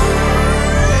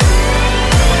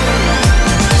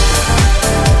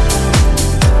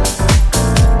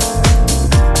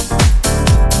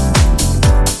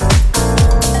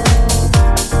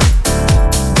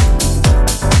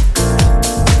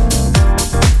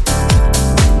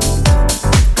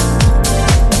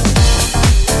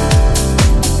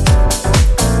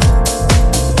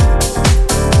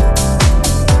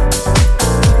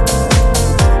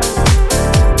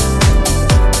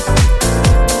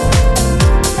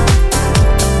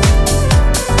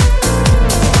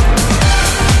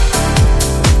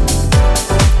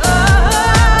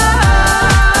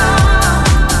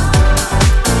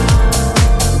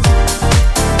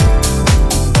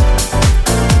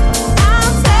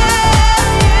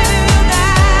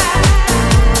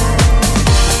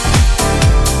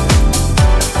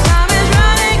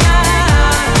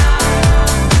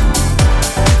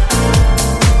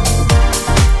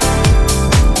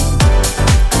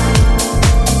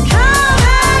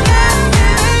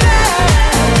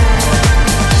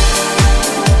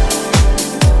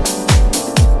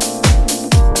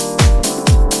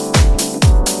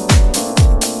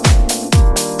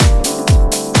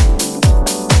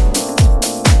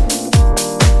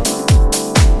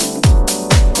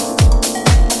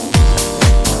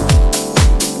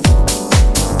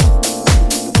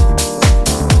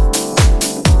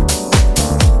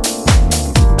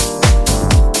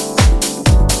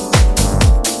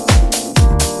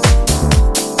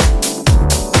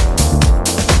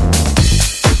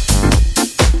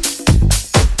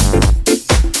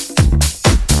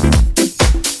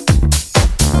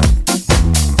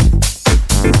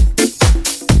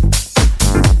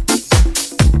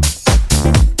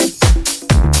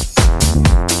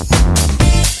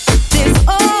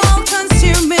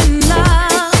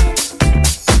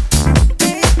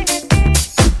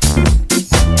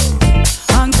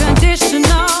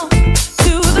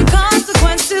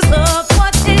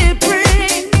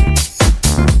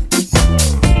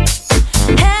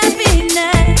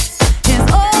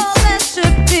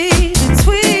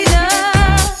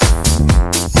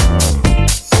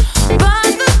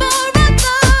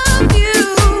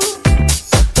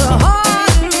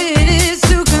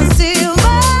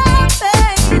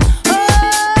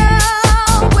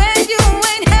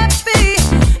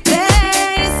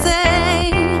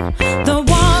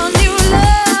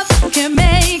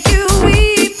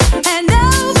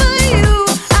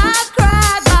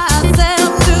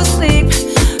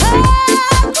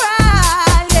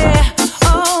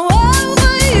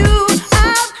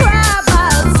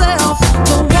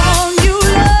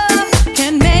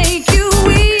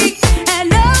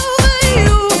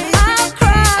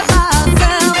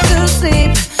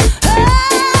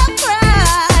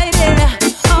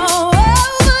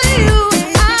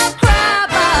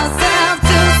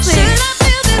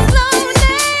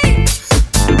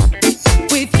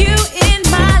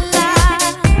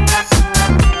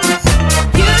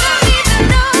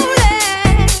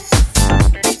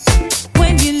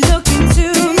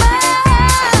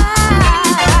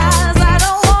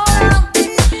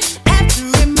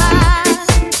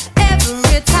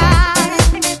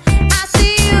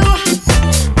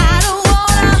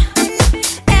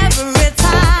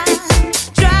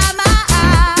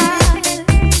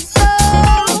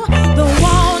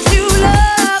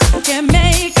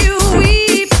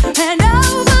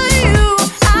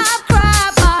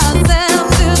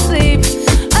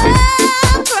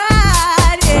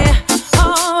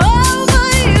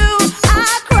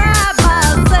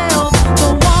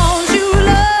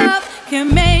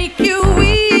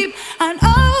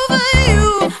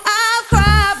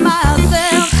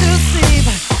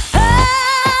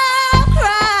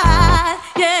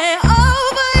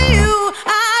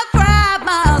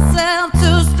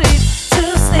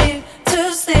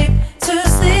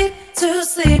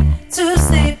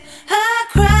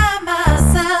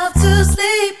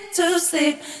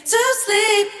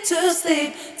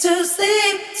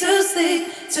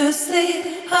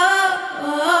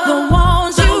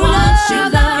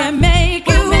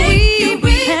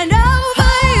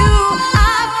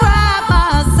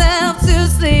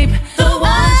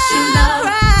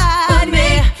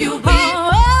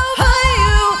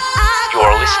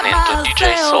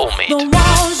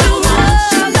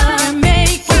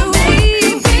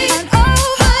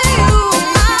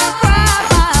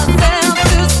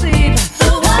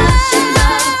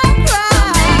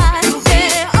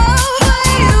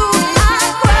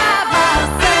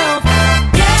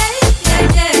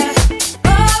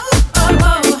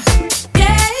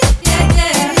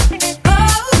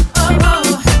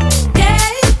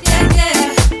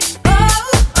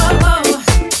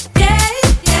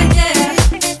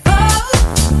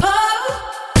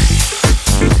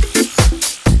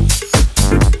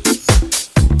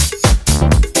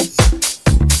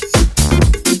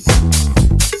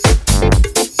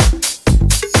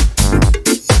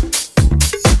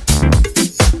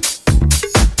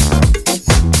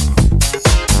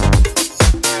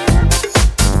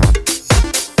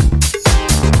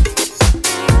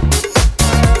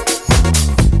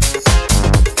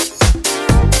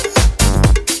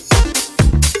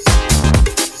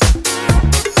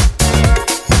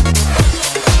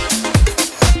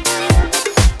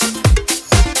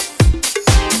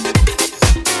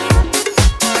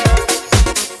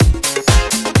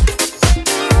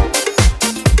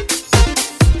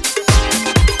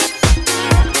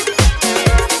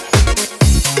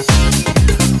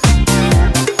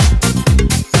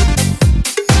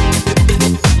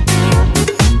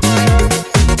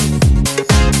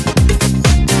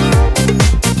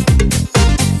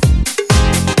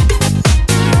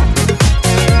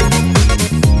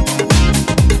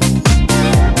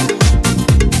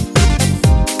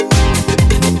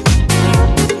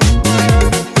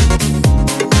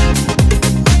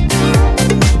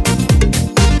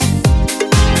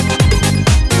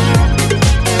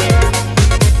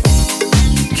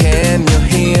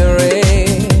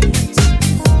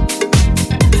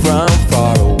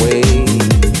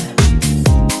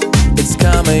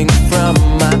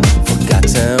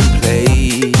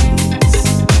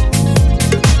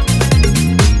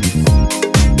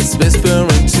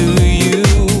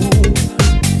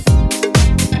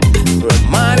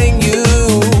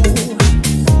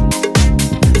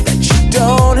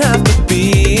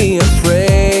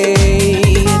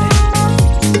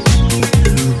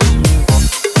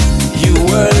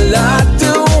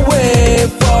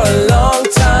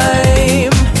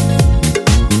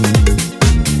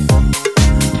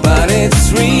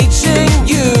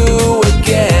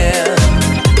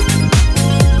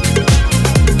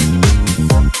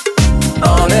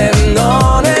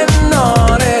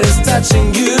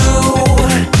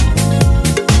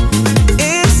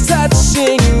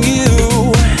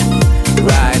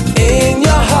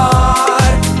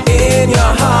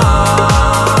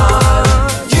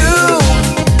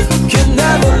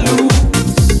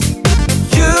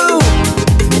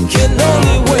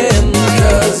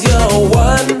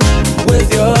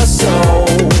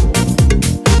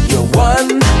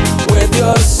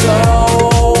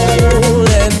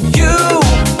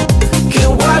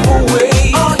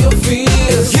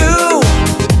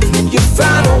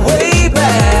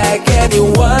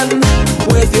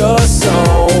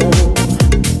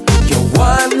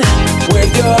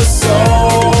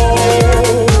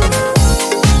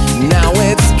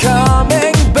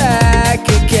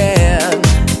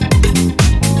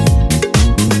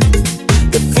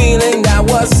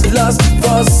 was lost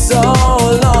for so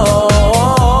long.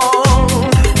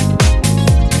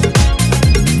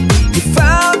 You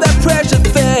found that precious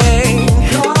thing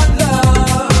called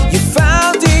love. You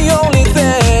found the only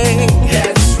thing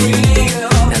that's real.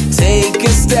 Now take a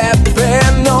step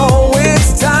and know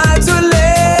it's time to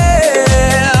live.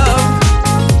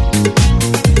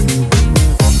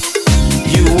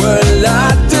 You were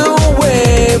locked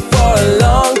away for a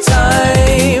long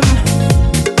time,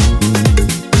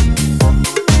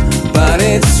 but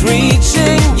it's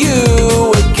reaching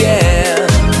you again.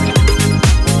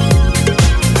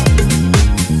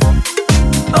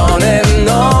 On and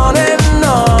on and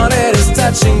on, it is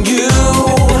touching you.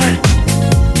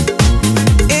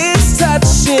 It's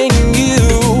touching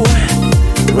you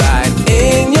right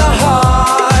in your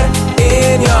heart,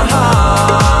 in your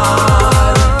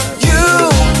heart. You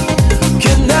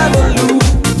can never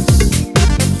lose.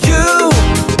 You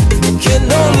can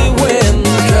only win,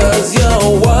 'cause you're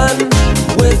one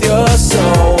with your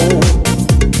soul.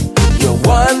 You're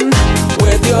one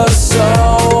with your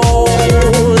soul.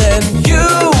 And you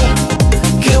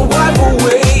can wipe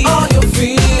away all your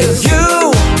fears.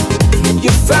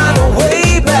 You found a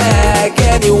way back,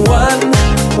 and you're one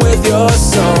with your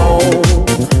soul.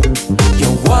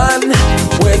 You're one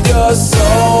with your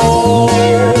soul.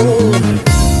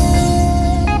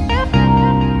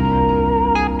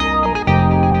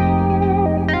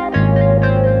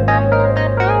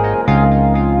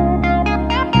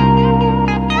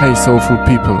 Hey soulful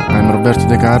people, I'm Roberto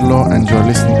De Carlo and you're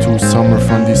listening to Summer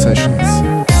Fondue Sessions.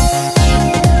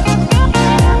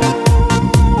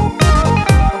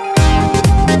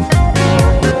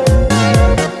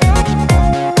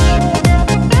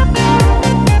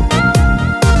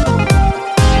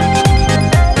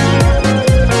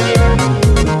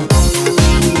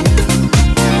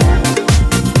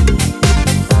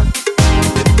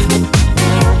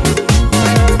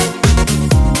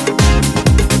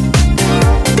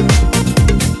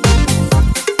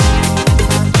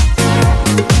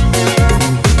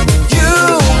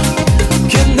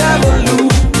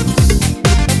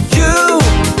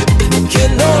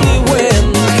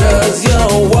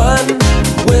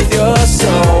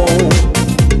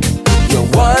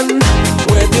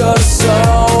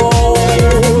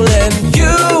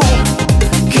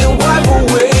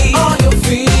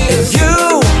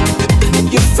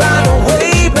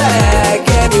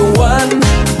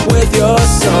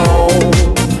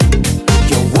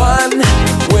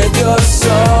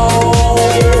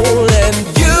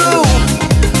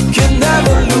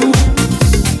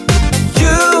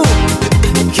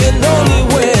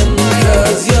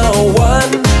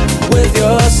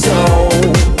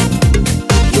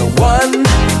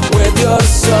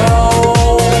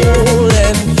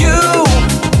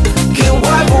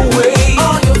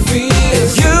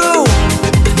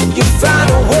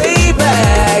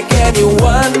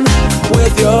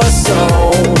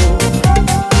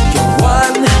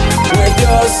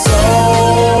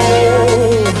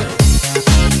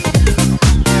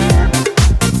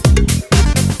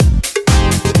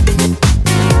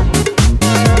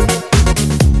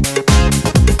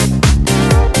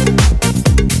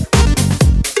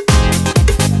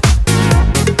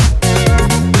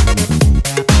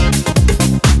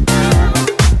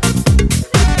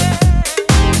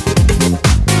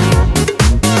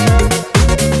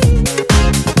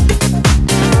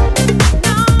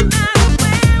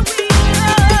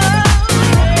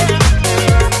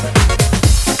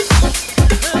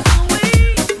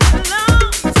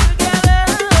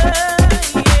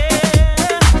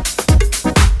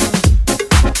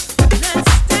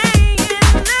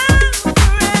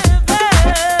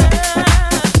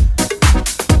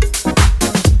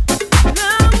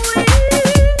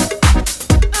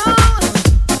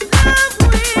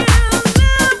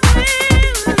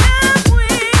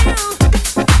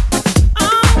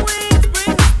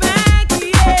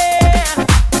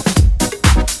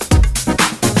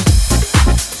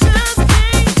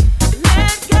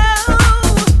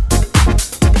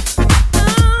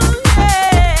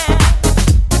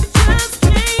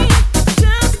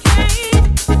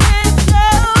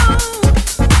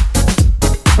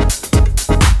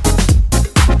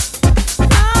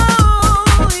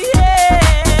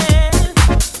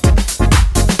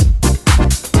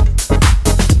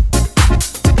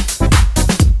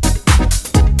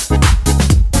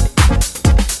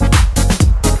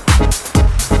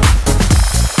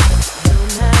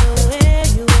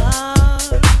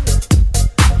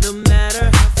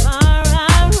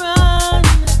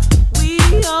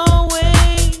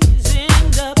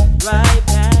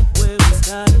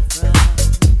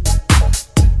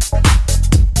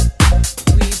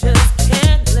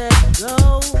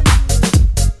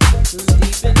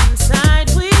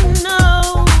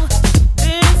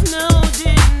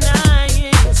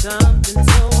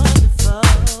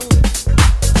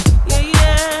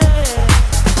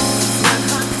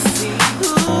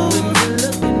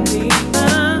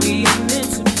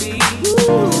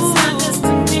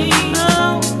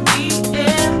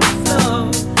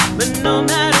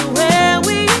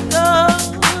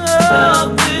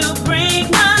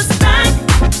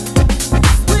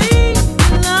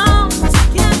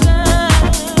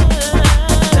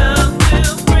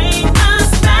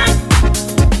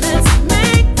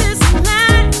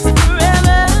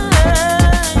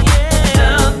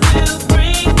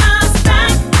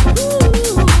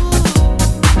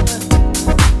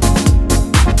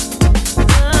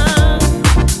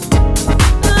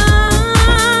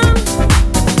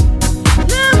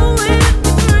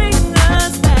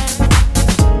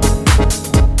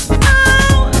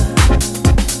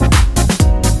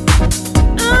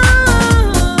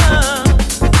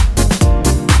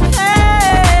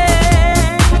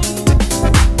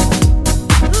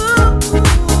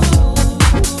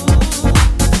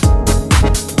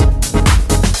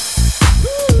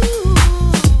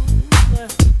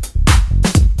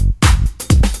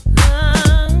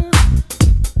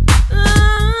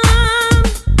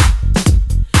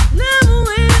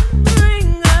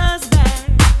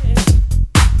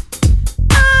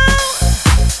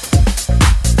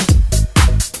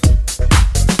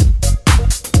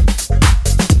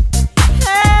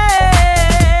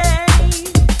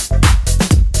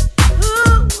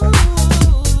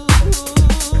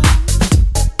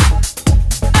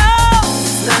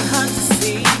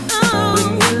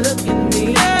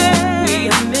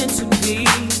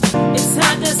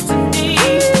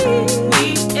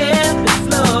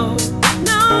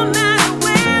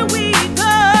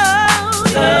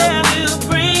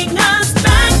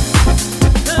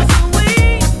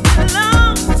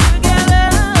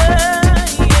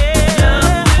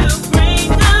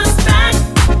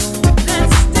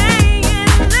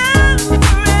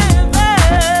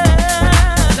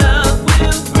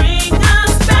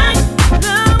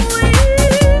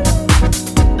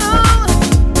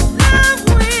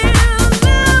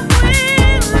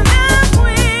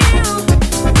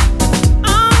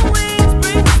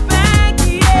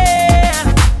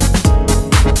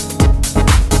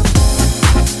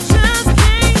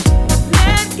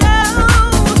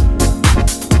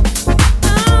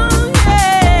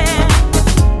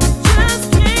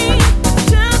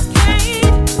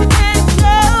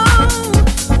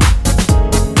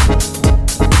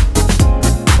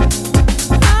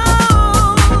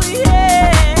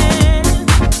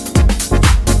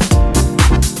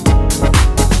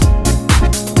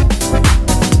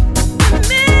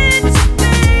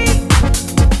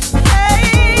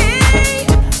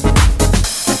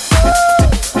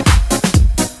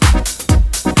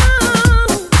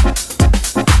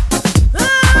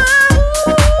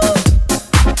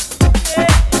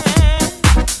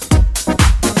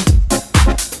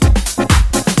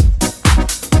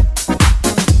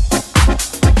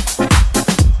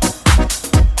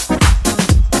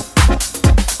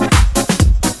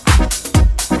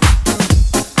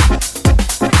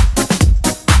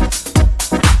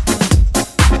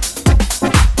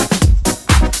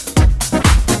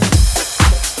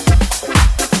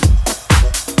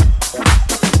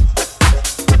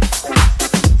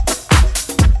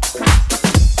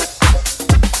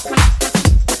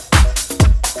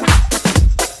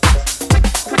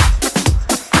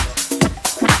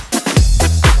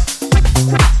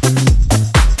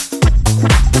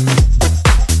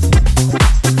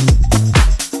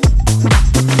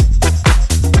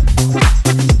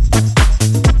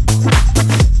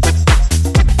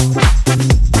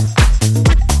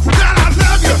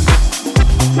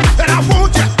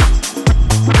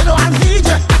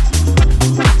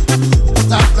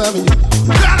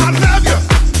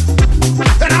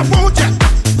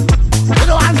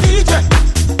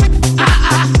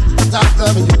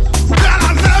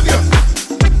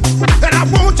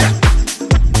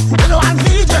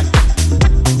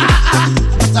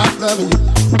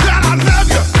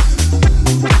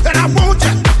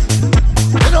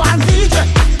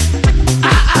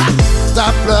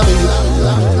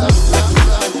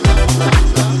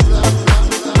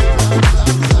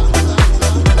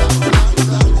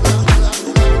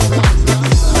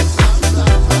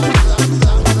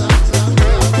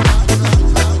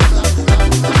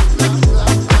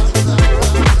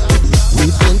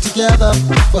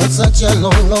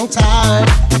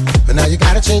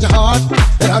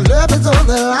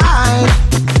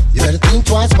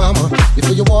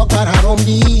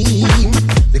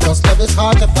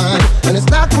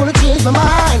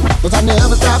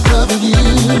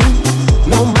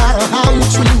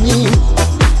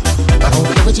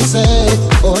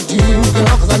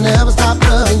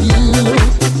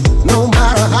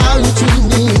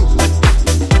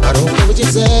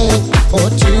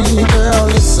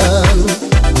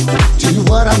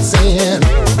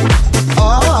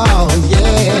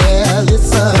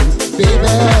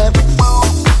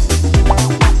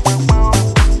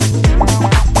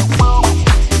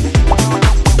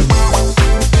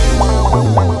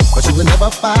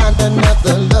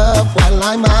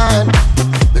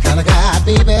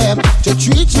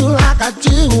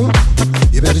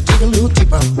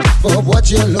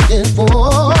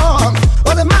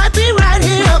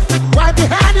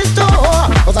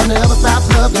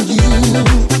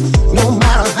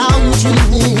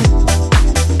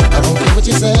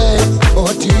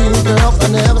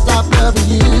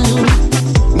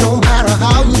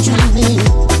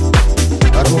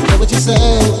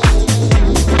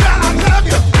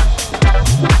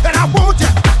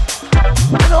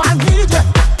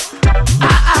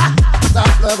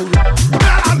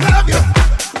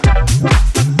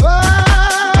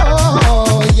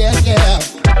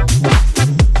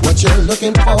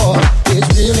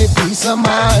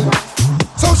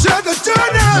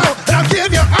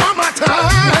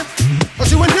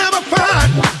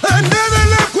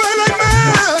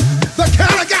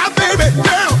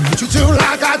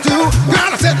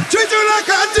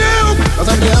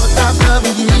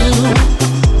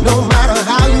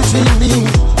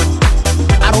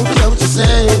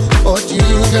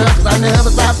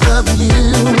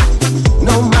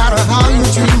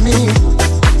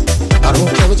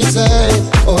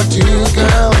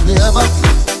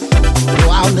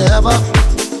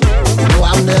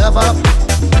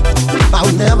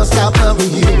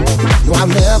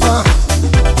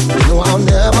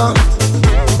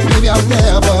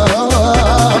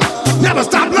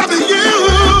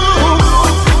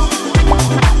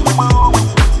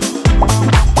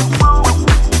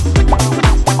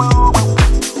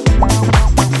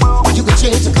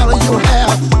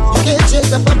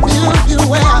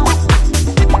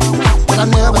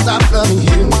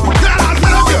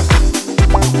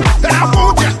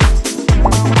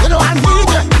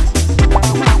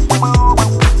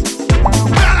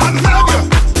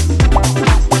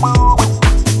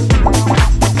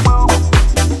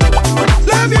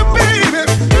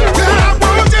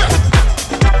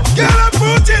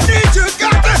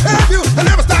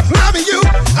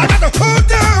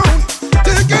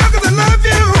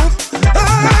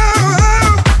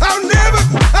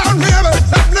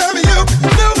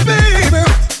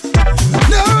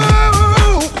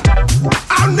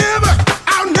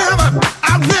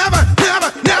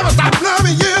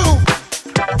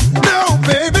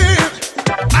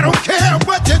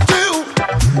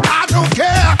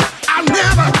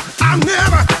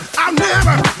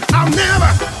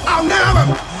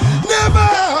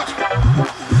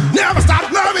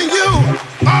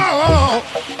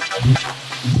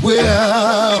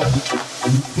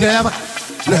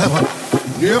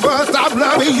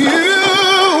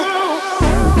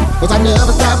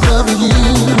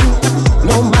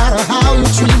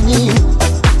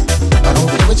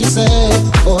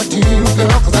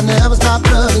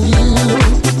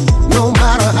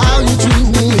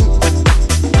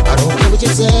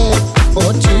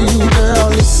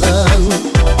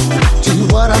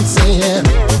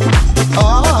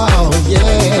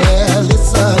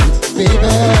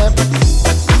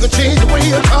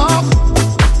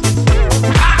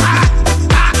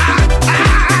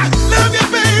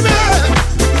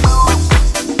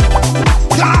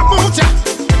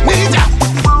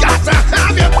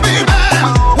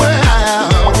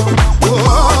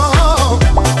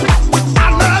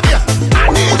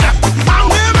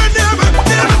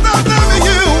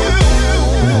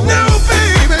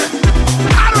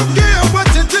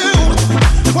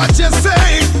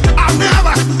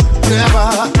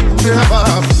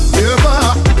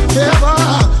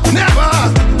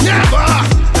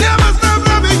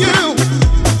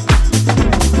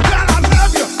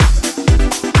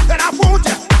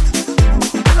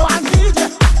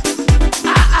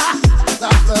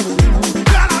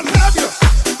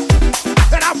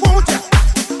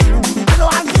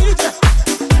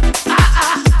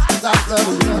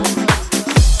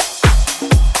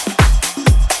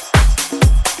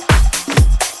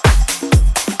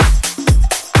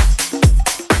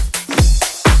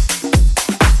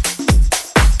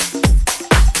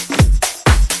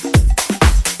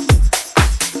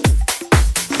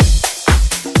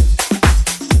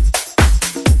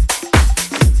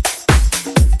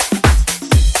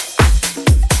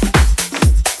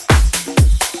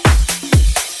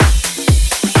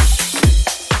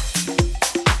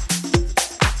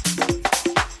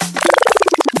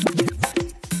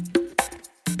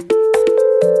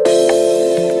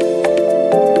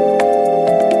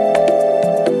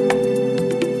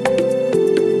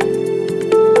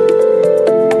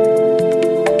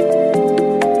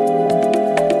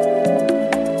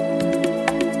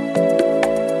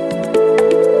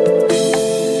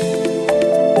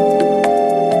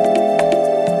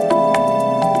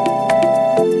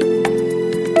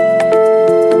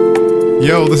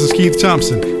 Yo, this is Keith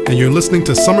Thompson, and you're listening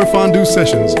to Summer Fondue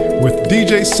Sessions with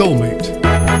DJ Soulmate.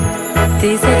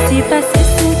 Tes actes passés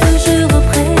sont toujours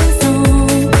présents.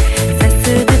 Ça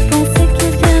se dépend, c'est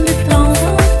qu'il vient de temps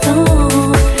en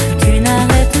temps. Tu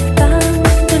n'arrêtes pas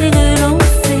de les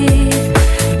relancer,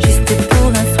 juste pour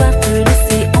un soir te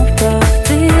laisser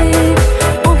emporter.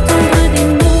 Entendre des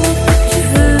mots que tu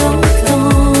veux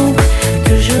entendre,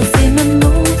 toujours ces mêmes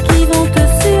mots qui vont te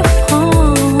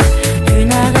surprendre. Tu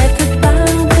n'arrêtes pas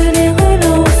de les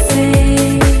relancer,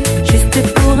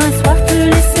 juste pour un soir te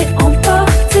laisser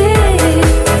emporter.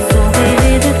 Sans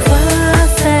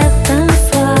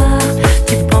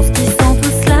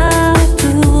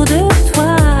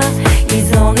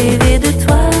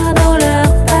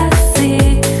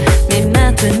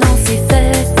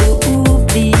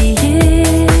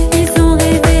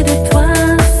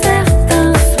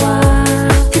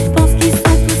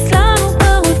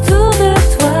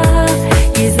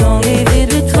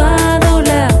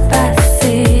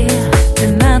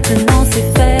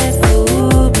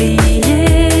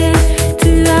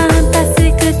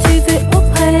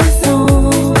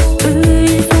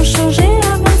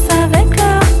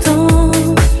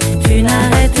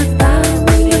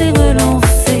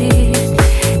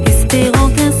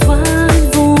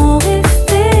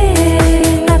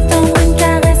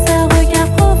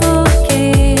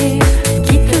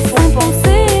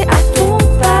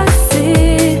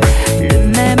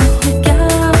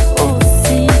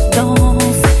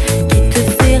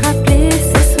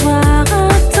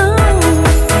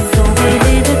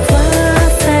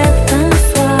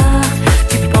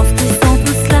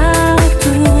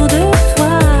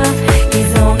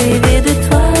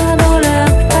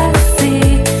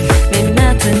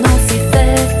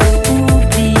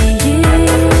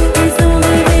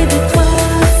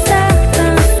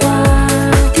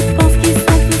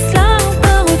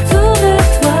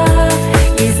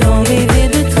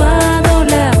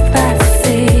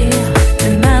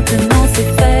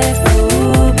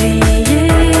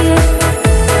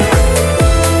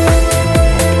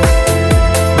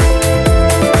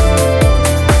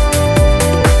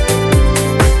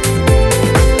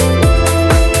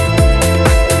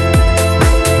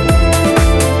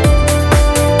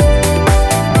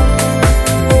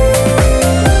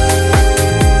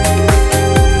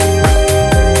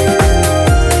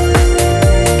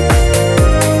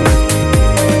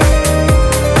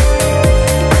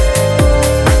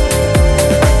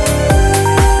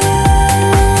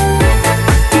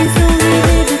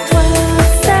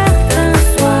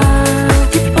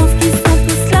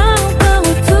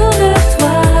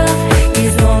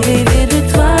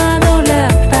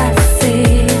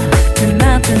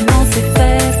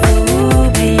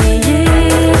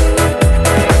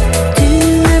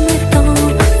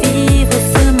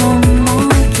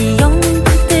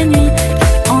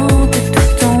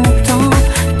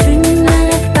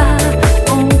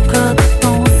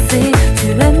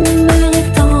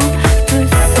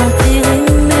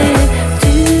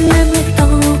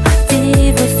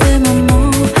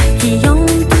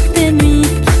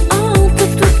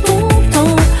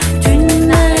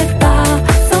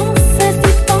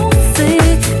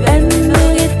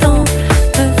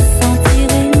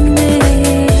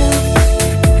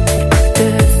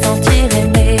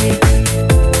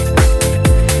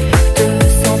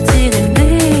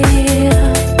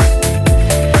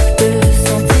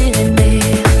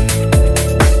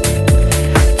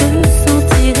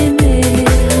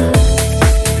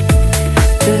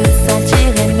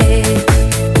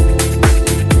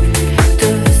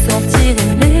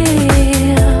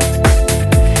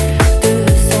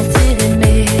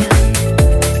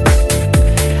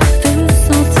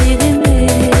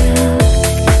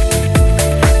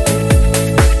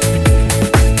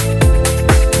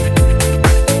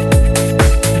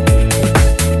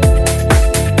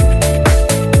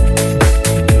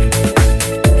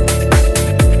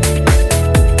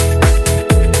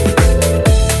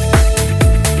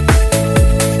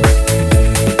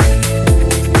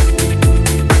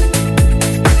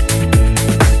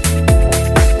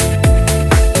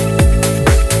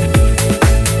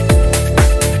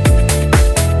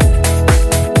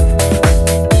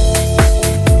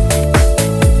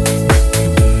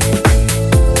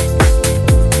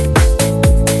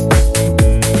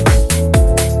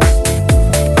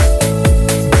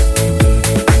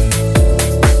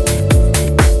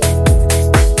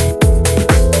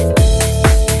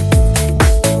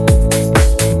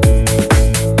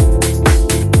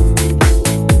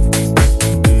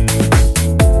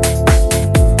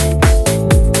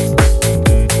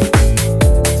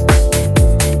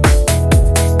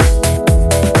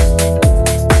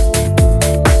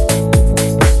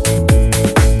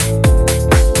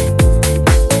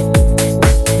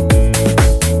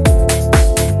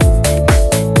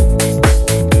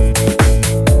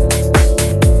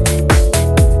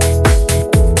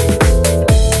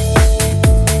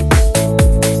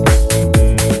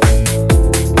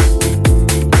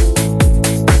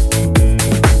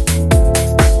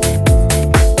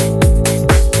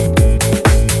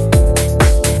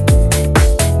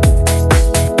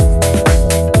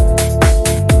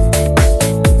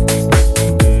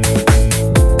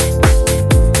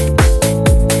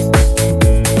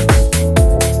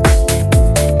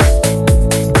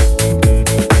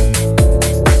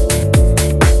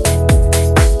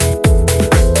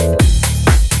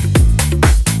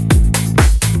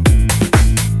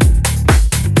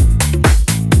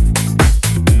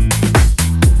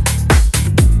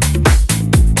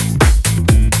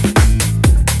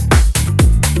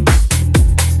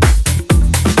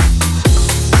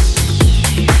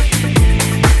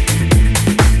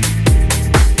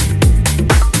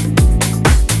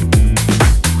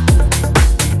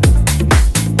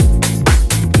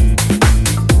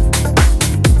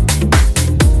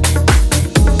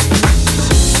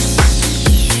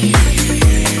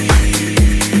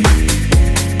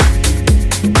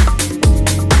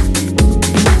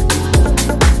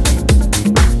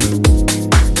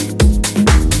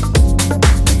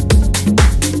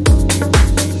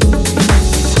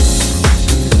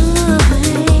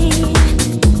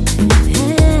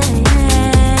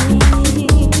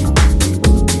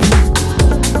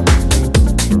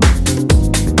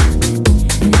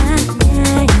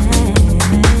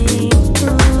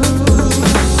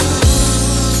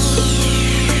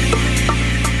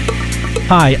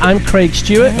Hi, I'm Craig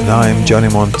Stewart. And I'm Johnny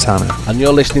Montana. And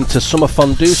you're listening to Summer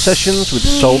Fondue Sessions with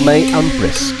Soulmate and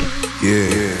Brisk.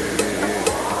 Yeah.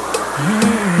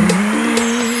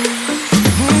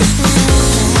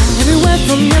 Every word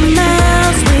from your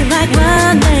mouth, sweet like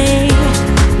money.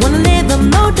 Wanna live them,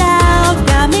 no doubt,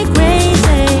 got me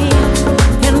crazy.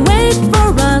 Can't wait for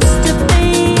us to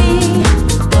be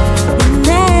in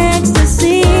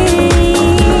ecstasy.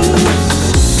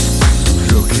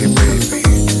 Look here, baby,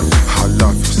 I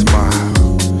love your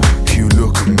smile. You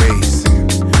look amazing,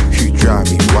 you drive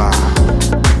me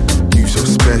wild. You so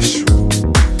special,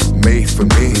 made for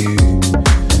me.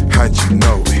 How'd you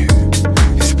know it?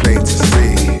 It's plain to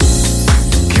see.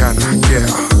 Can I get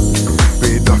a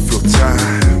bit of your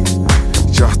time?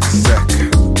 Just a second,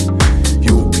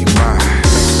 you'll be mine.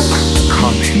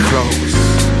 Come here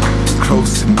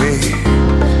close to me,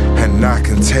 and I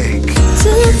can take you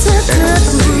to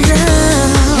ecstasy.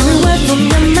 Every word from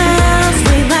your mouth,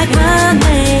 sweet like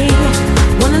honey.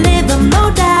 Wanna live them,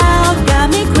 no doubt, got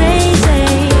me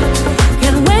crazy.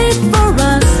 Can't wait for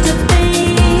us to be.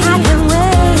 I can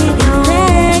wait in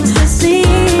ecstasy.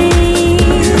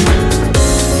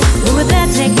 With that,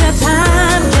 take your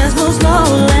time, just move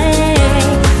slowly.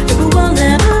 If we won't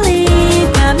ever leave,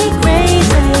 got me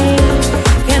crazy.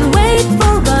 Can't wait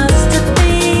for us to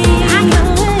be. I can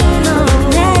wait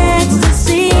on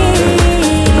ecstasy.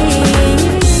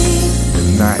 The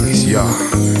night is young,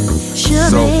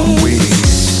 so can we,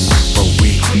 but we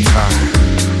can time.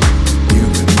 You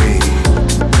and me,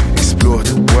 explore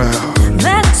the world.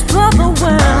 Let's explore the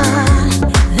world.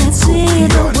 Let's see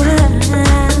the world.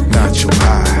 Natural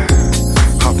high,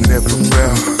 I've never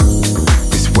felt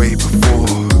this way before,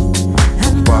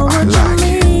 but I like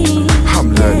it. I'm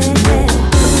learning more.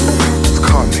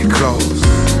 Come me close,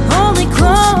 Hold me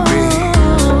close. to me,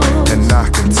 and I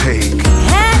can take you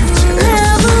to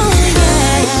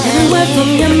Every word from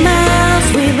your mouth,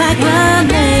 sweet like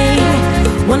honey.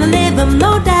 Wanna live them,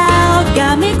 no doubt,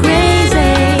 got me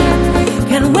crazy.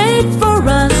 Can't wait for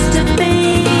us to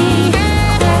be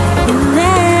in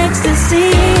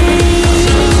ecstasy.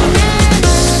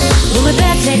 With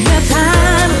that, take your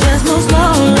time, just move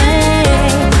slowly.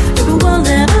 If we won't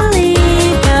ever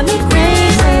leave, got me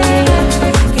crazy.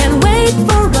 Can't wait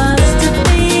for us to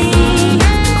be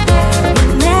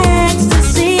in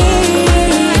ecstasy.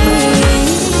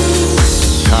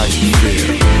 how you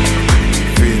feel.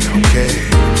 Feel okay,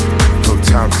 no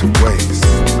time to waste,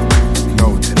 no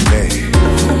delay.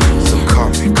 So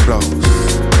come me close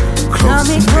Come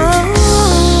to me me,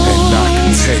 and I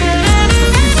can take you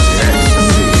to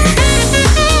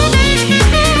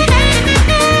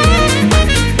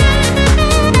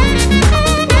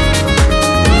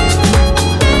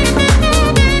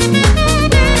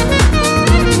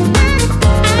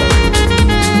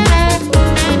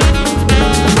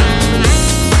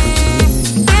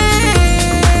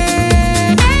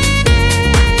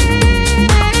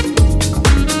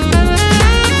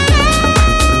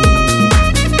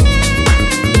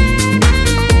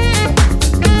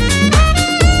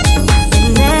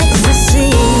ecstasy.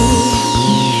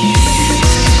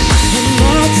 In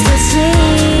ecstasy. In ecstasy.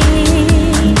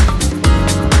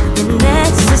 In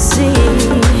ecstasy.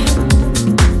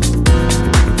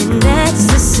 In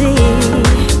ecstasy.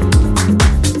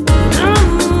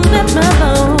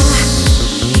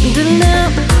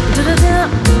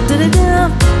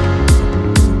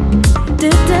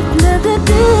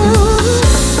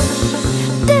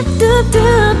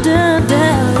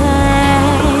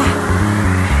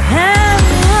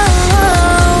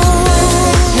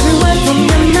 Every word from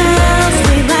your mouth,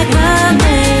 sweet like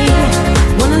honey.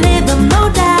 Wanna live them, no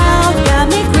doubt, got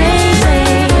me crazy.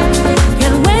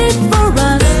 Can't wait for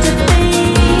us to be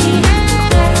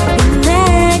in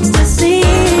ecstasy.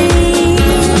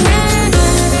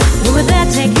 With that,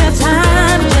 take your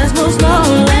time, just move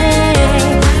slowly.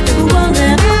 If we won't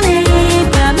ever leave,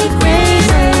 got me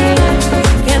crazy.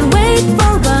 Can't wait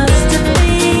for us to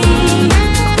be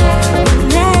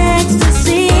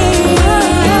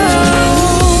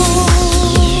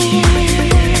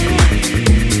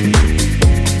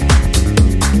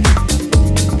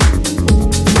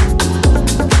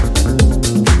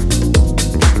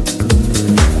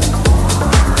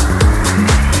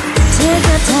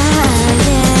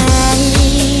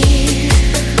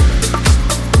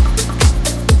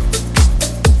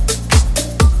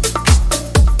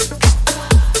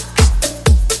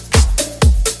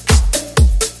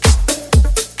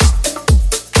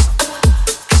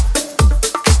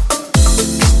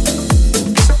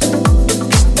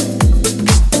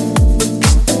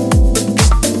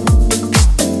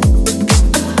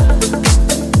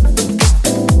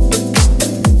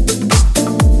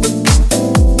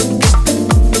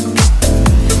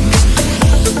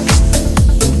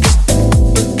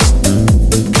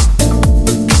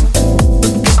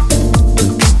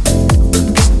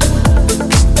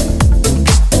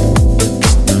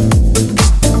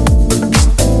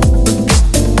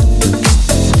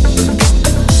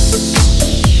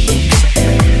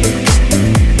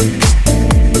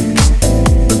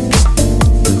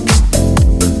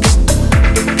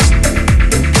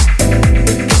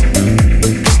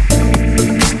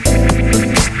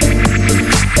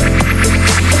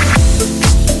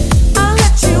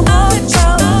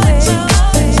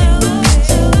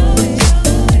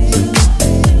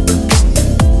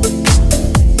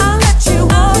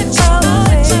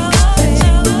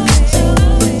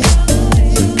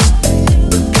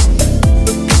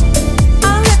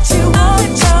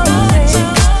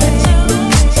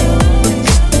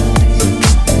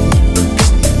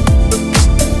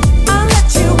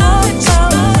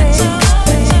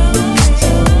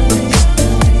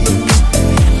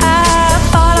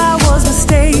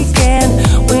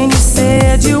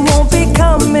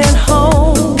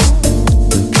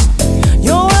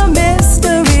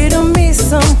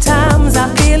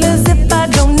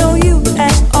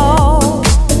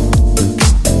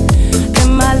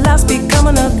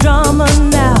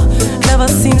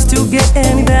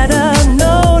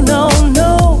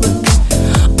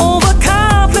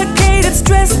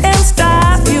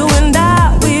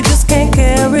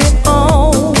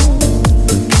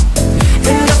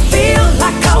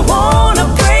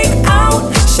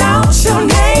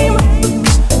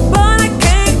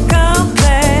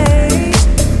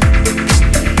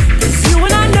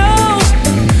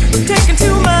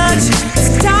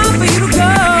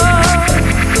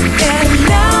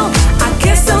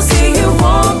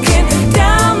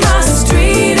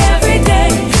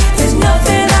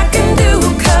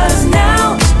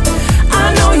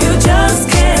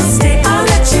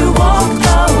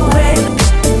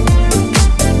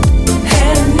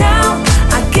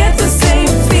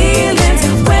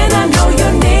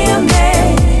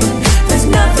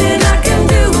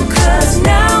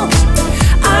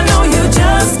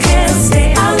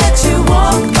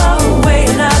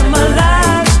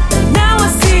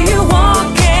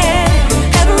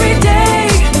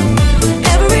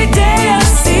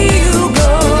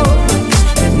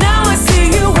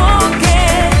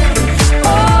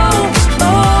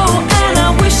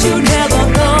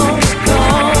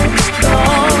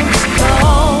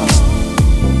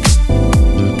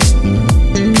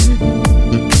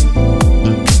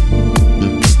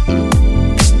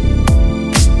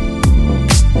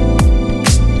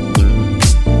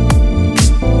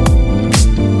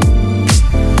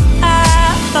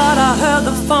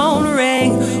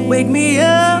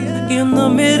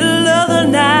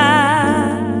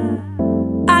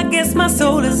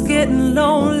getting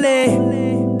lonely,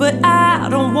 but I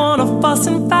don't wanna fuss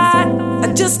and fight.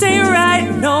 I just ain't right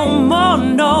no more,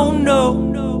 no, no.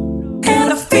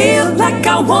 And I feel like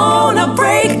I wanna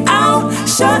break out,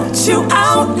 shut you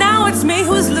out. Now it's me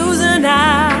who's losing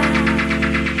out.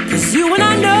 'Cause you and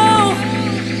I know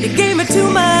you gave me too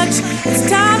much. It's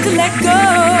time to let go.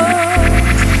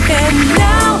 And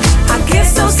now I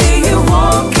guess I'll see you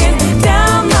walking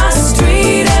down my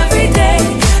street every day.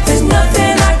 There's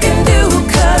nothing I can do,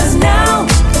 'cause now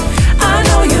I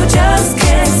know you just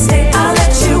can't stay. I'll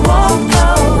let you walk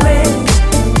away.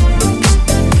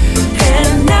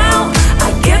 And now I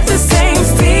get the same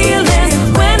feeling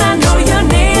when I know you're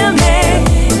near me.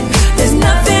 There's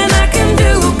nothing I can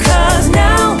do, 'cause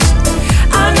now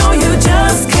I know you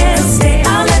just can't stay.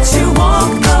 I'll let you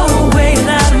walk away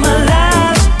out of my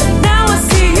life. Now I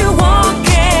see you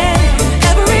walking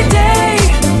every day.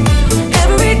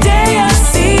 Every day I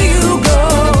see you go.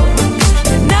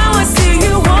 And now I see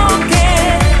you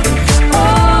walking.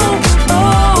 Oh,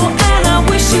 oh, and I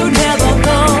wish you'd never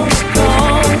gone,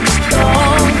 gone,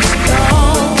 gone,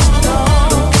 gone,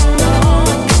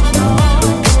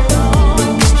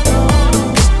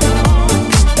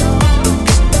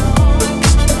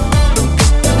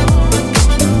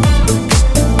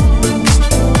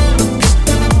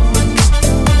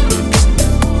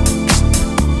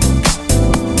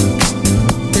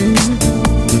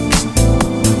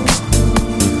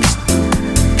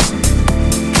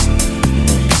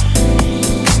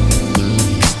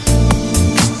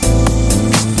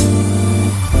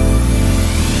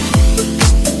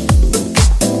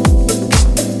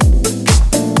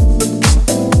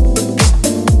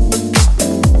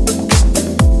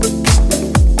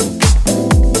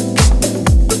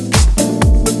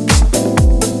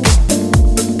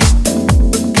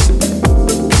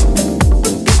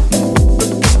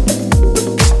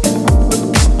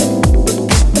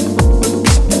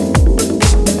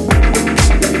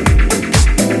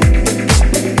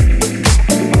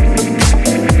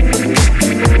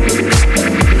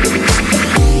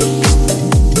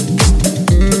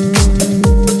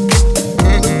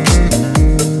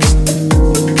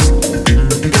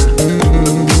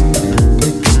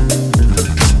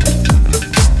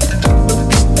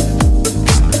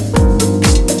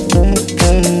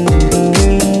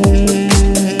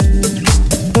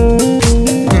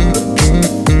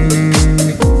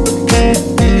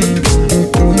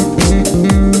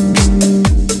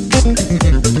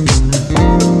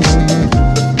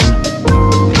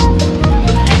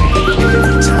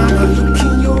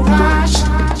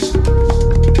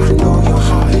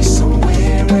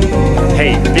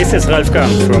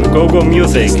 From GoGo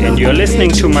Music, and you're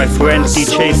listening to my friend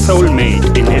DJ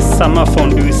Soulmate in his Summer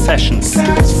Fondue sessions.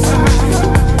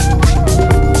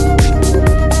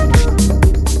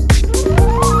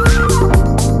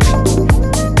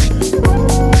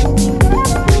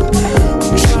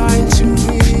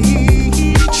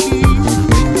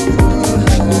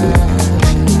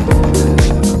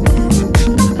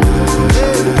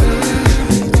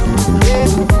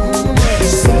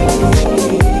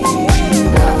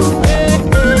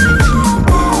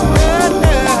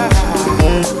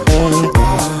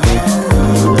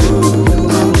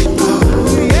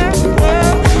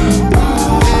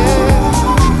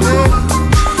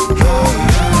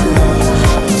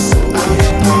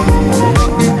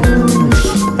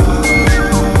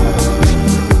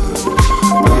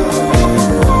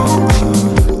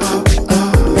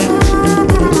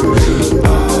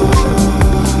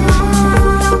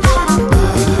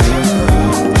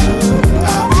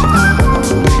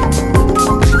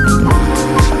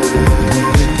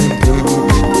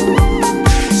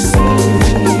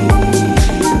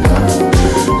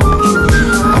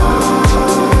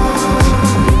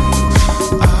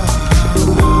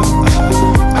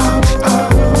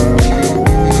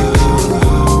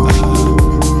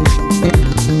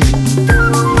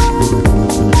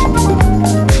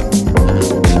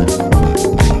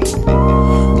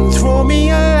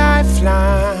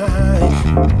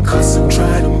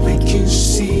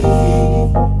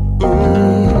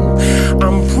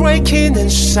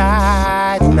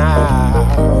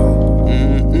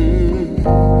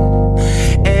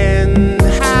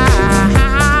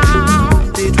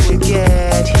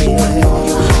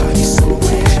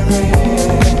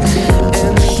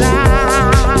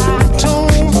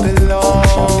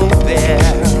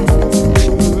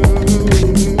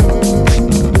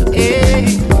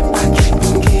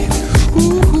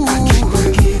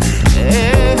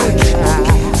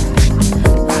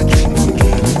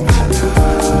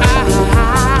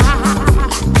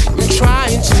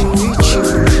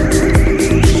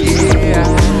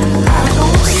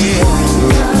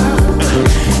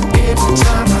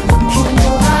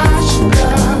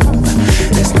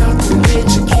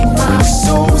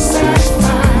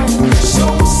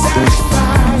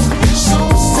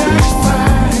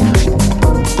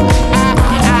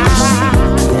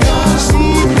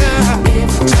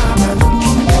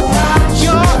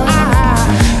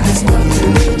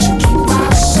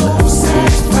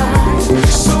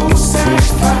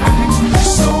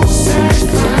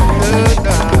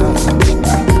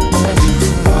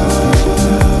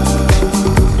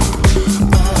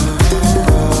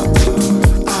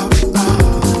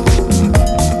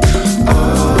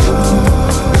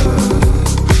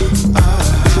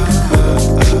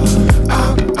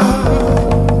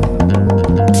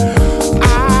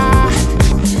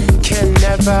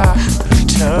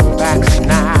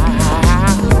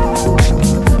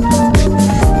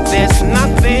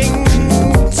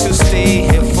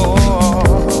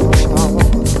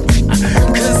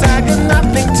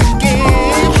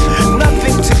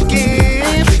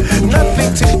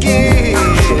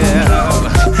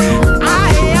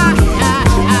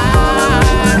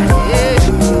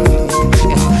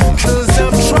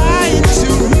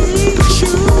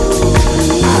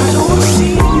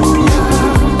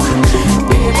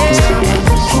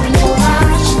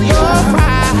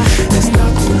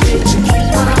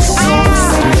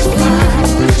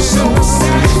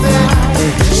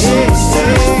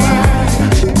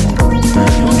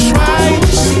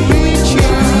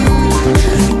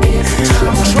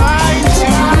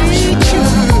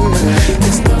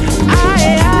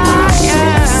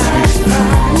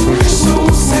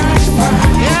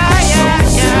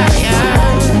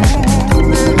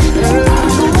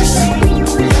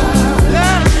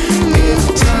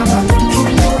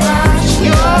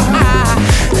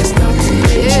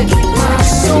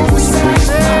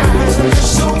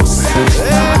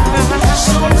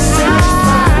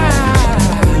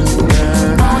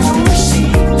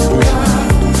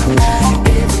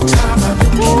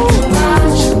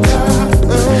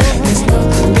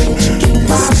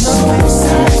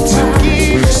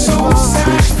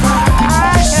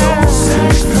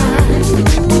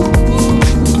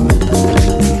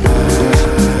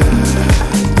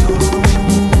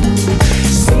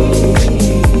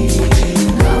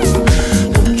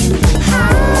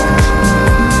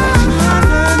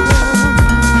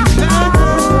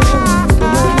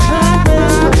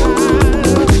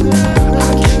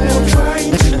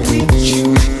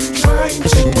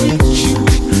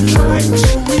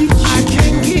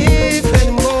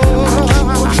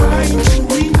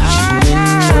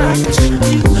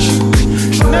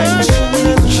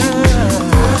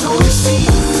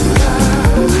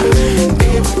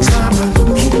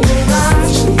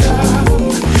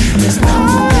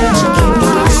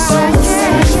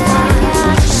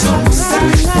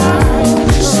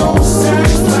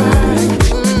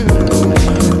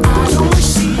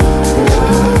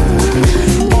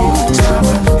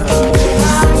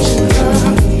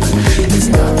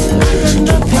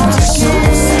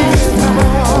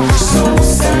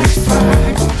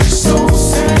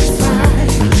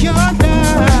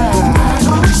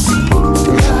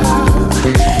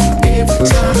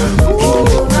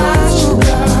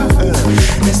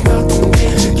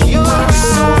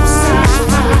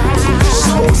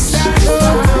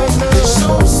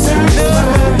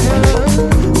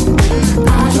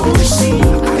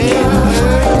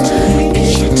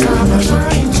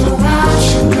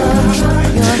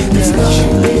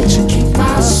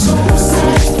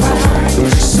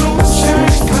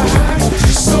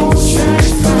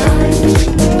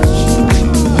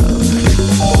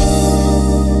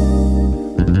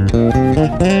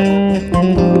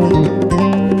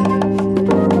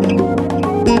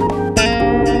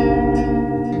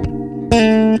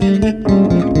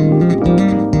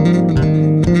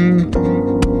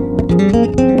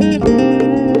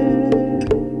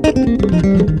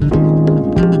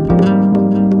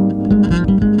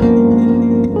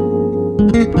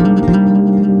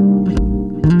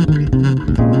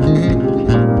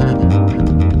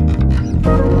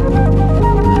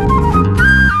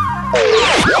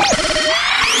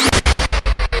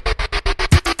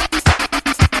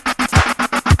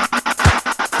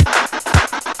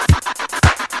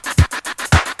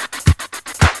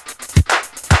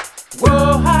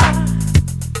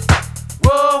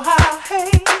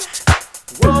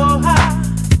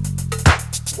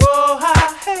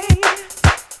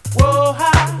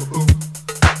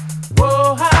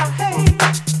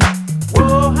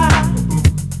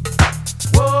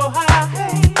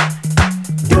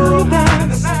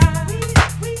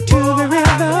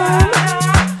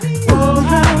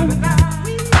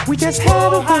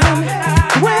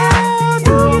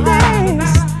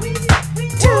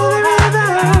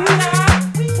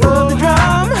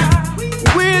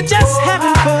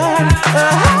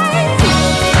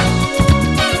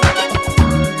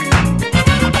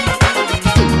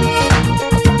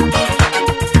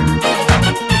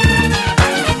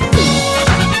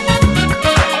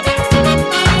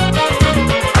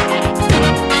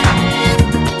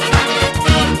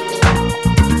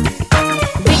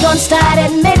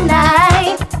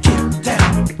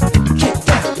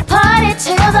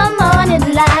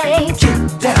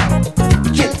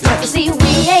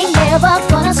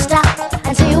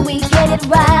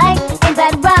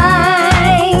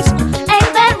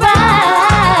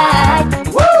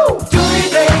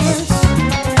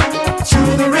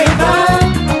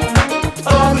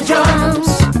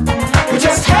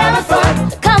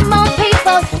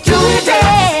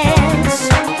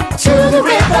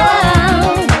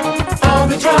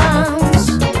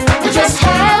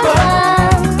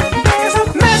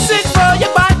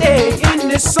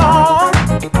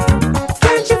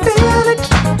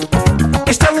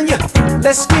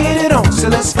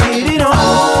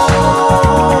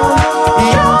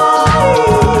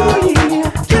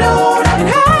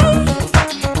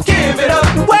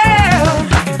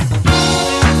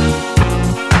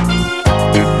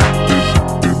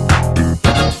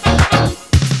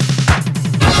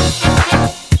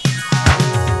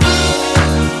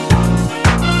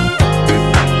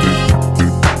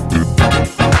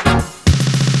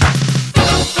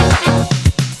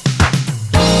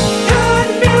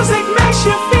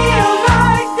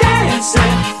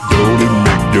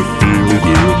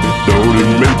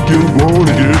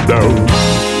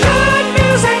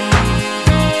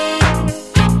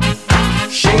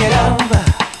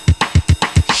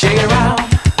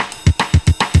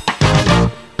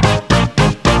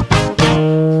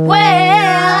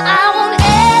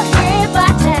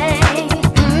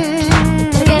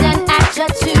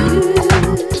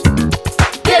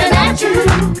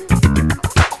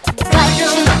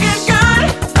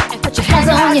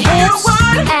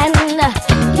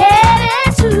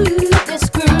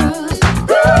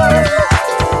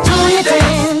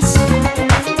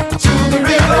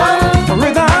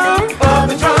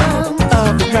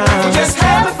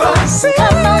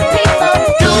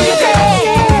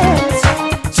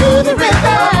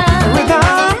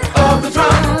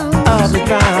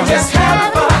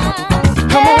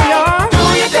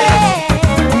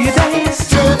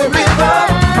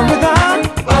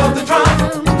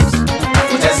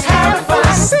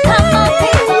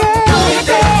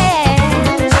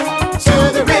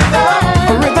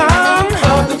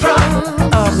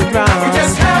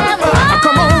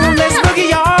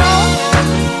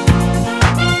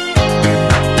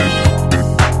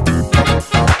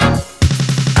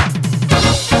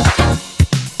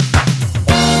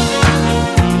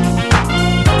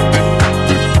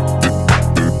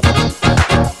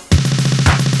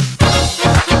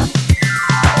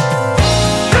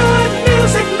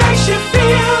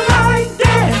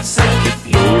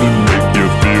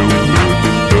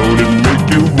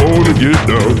 get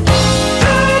down.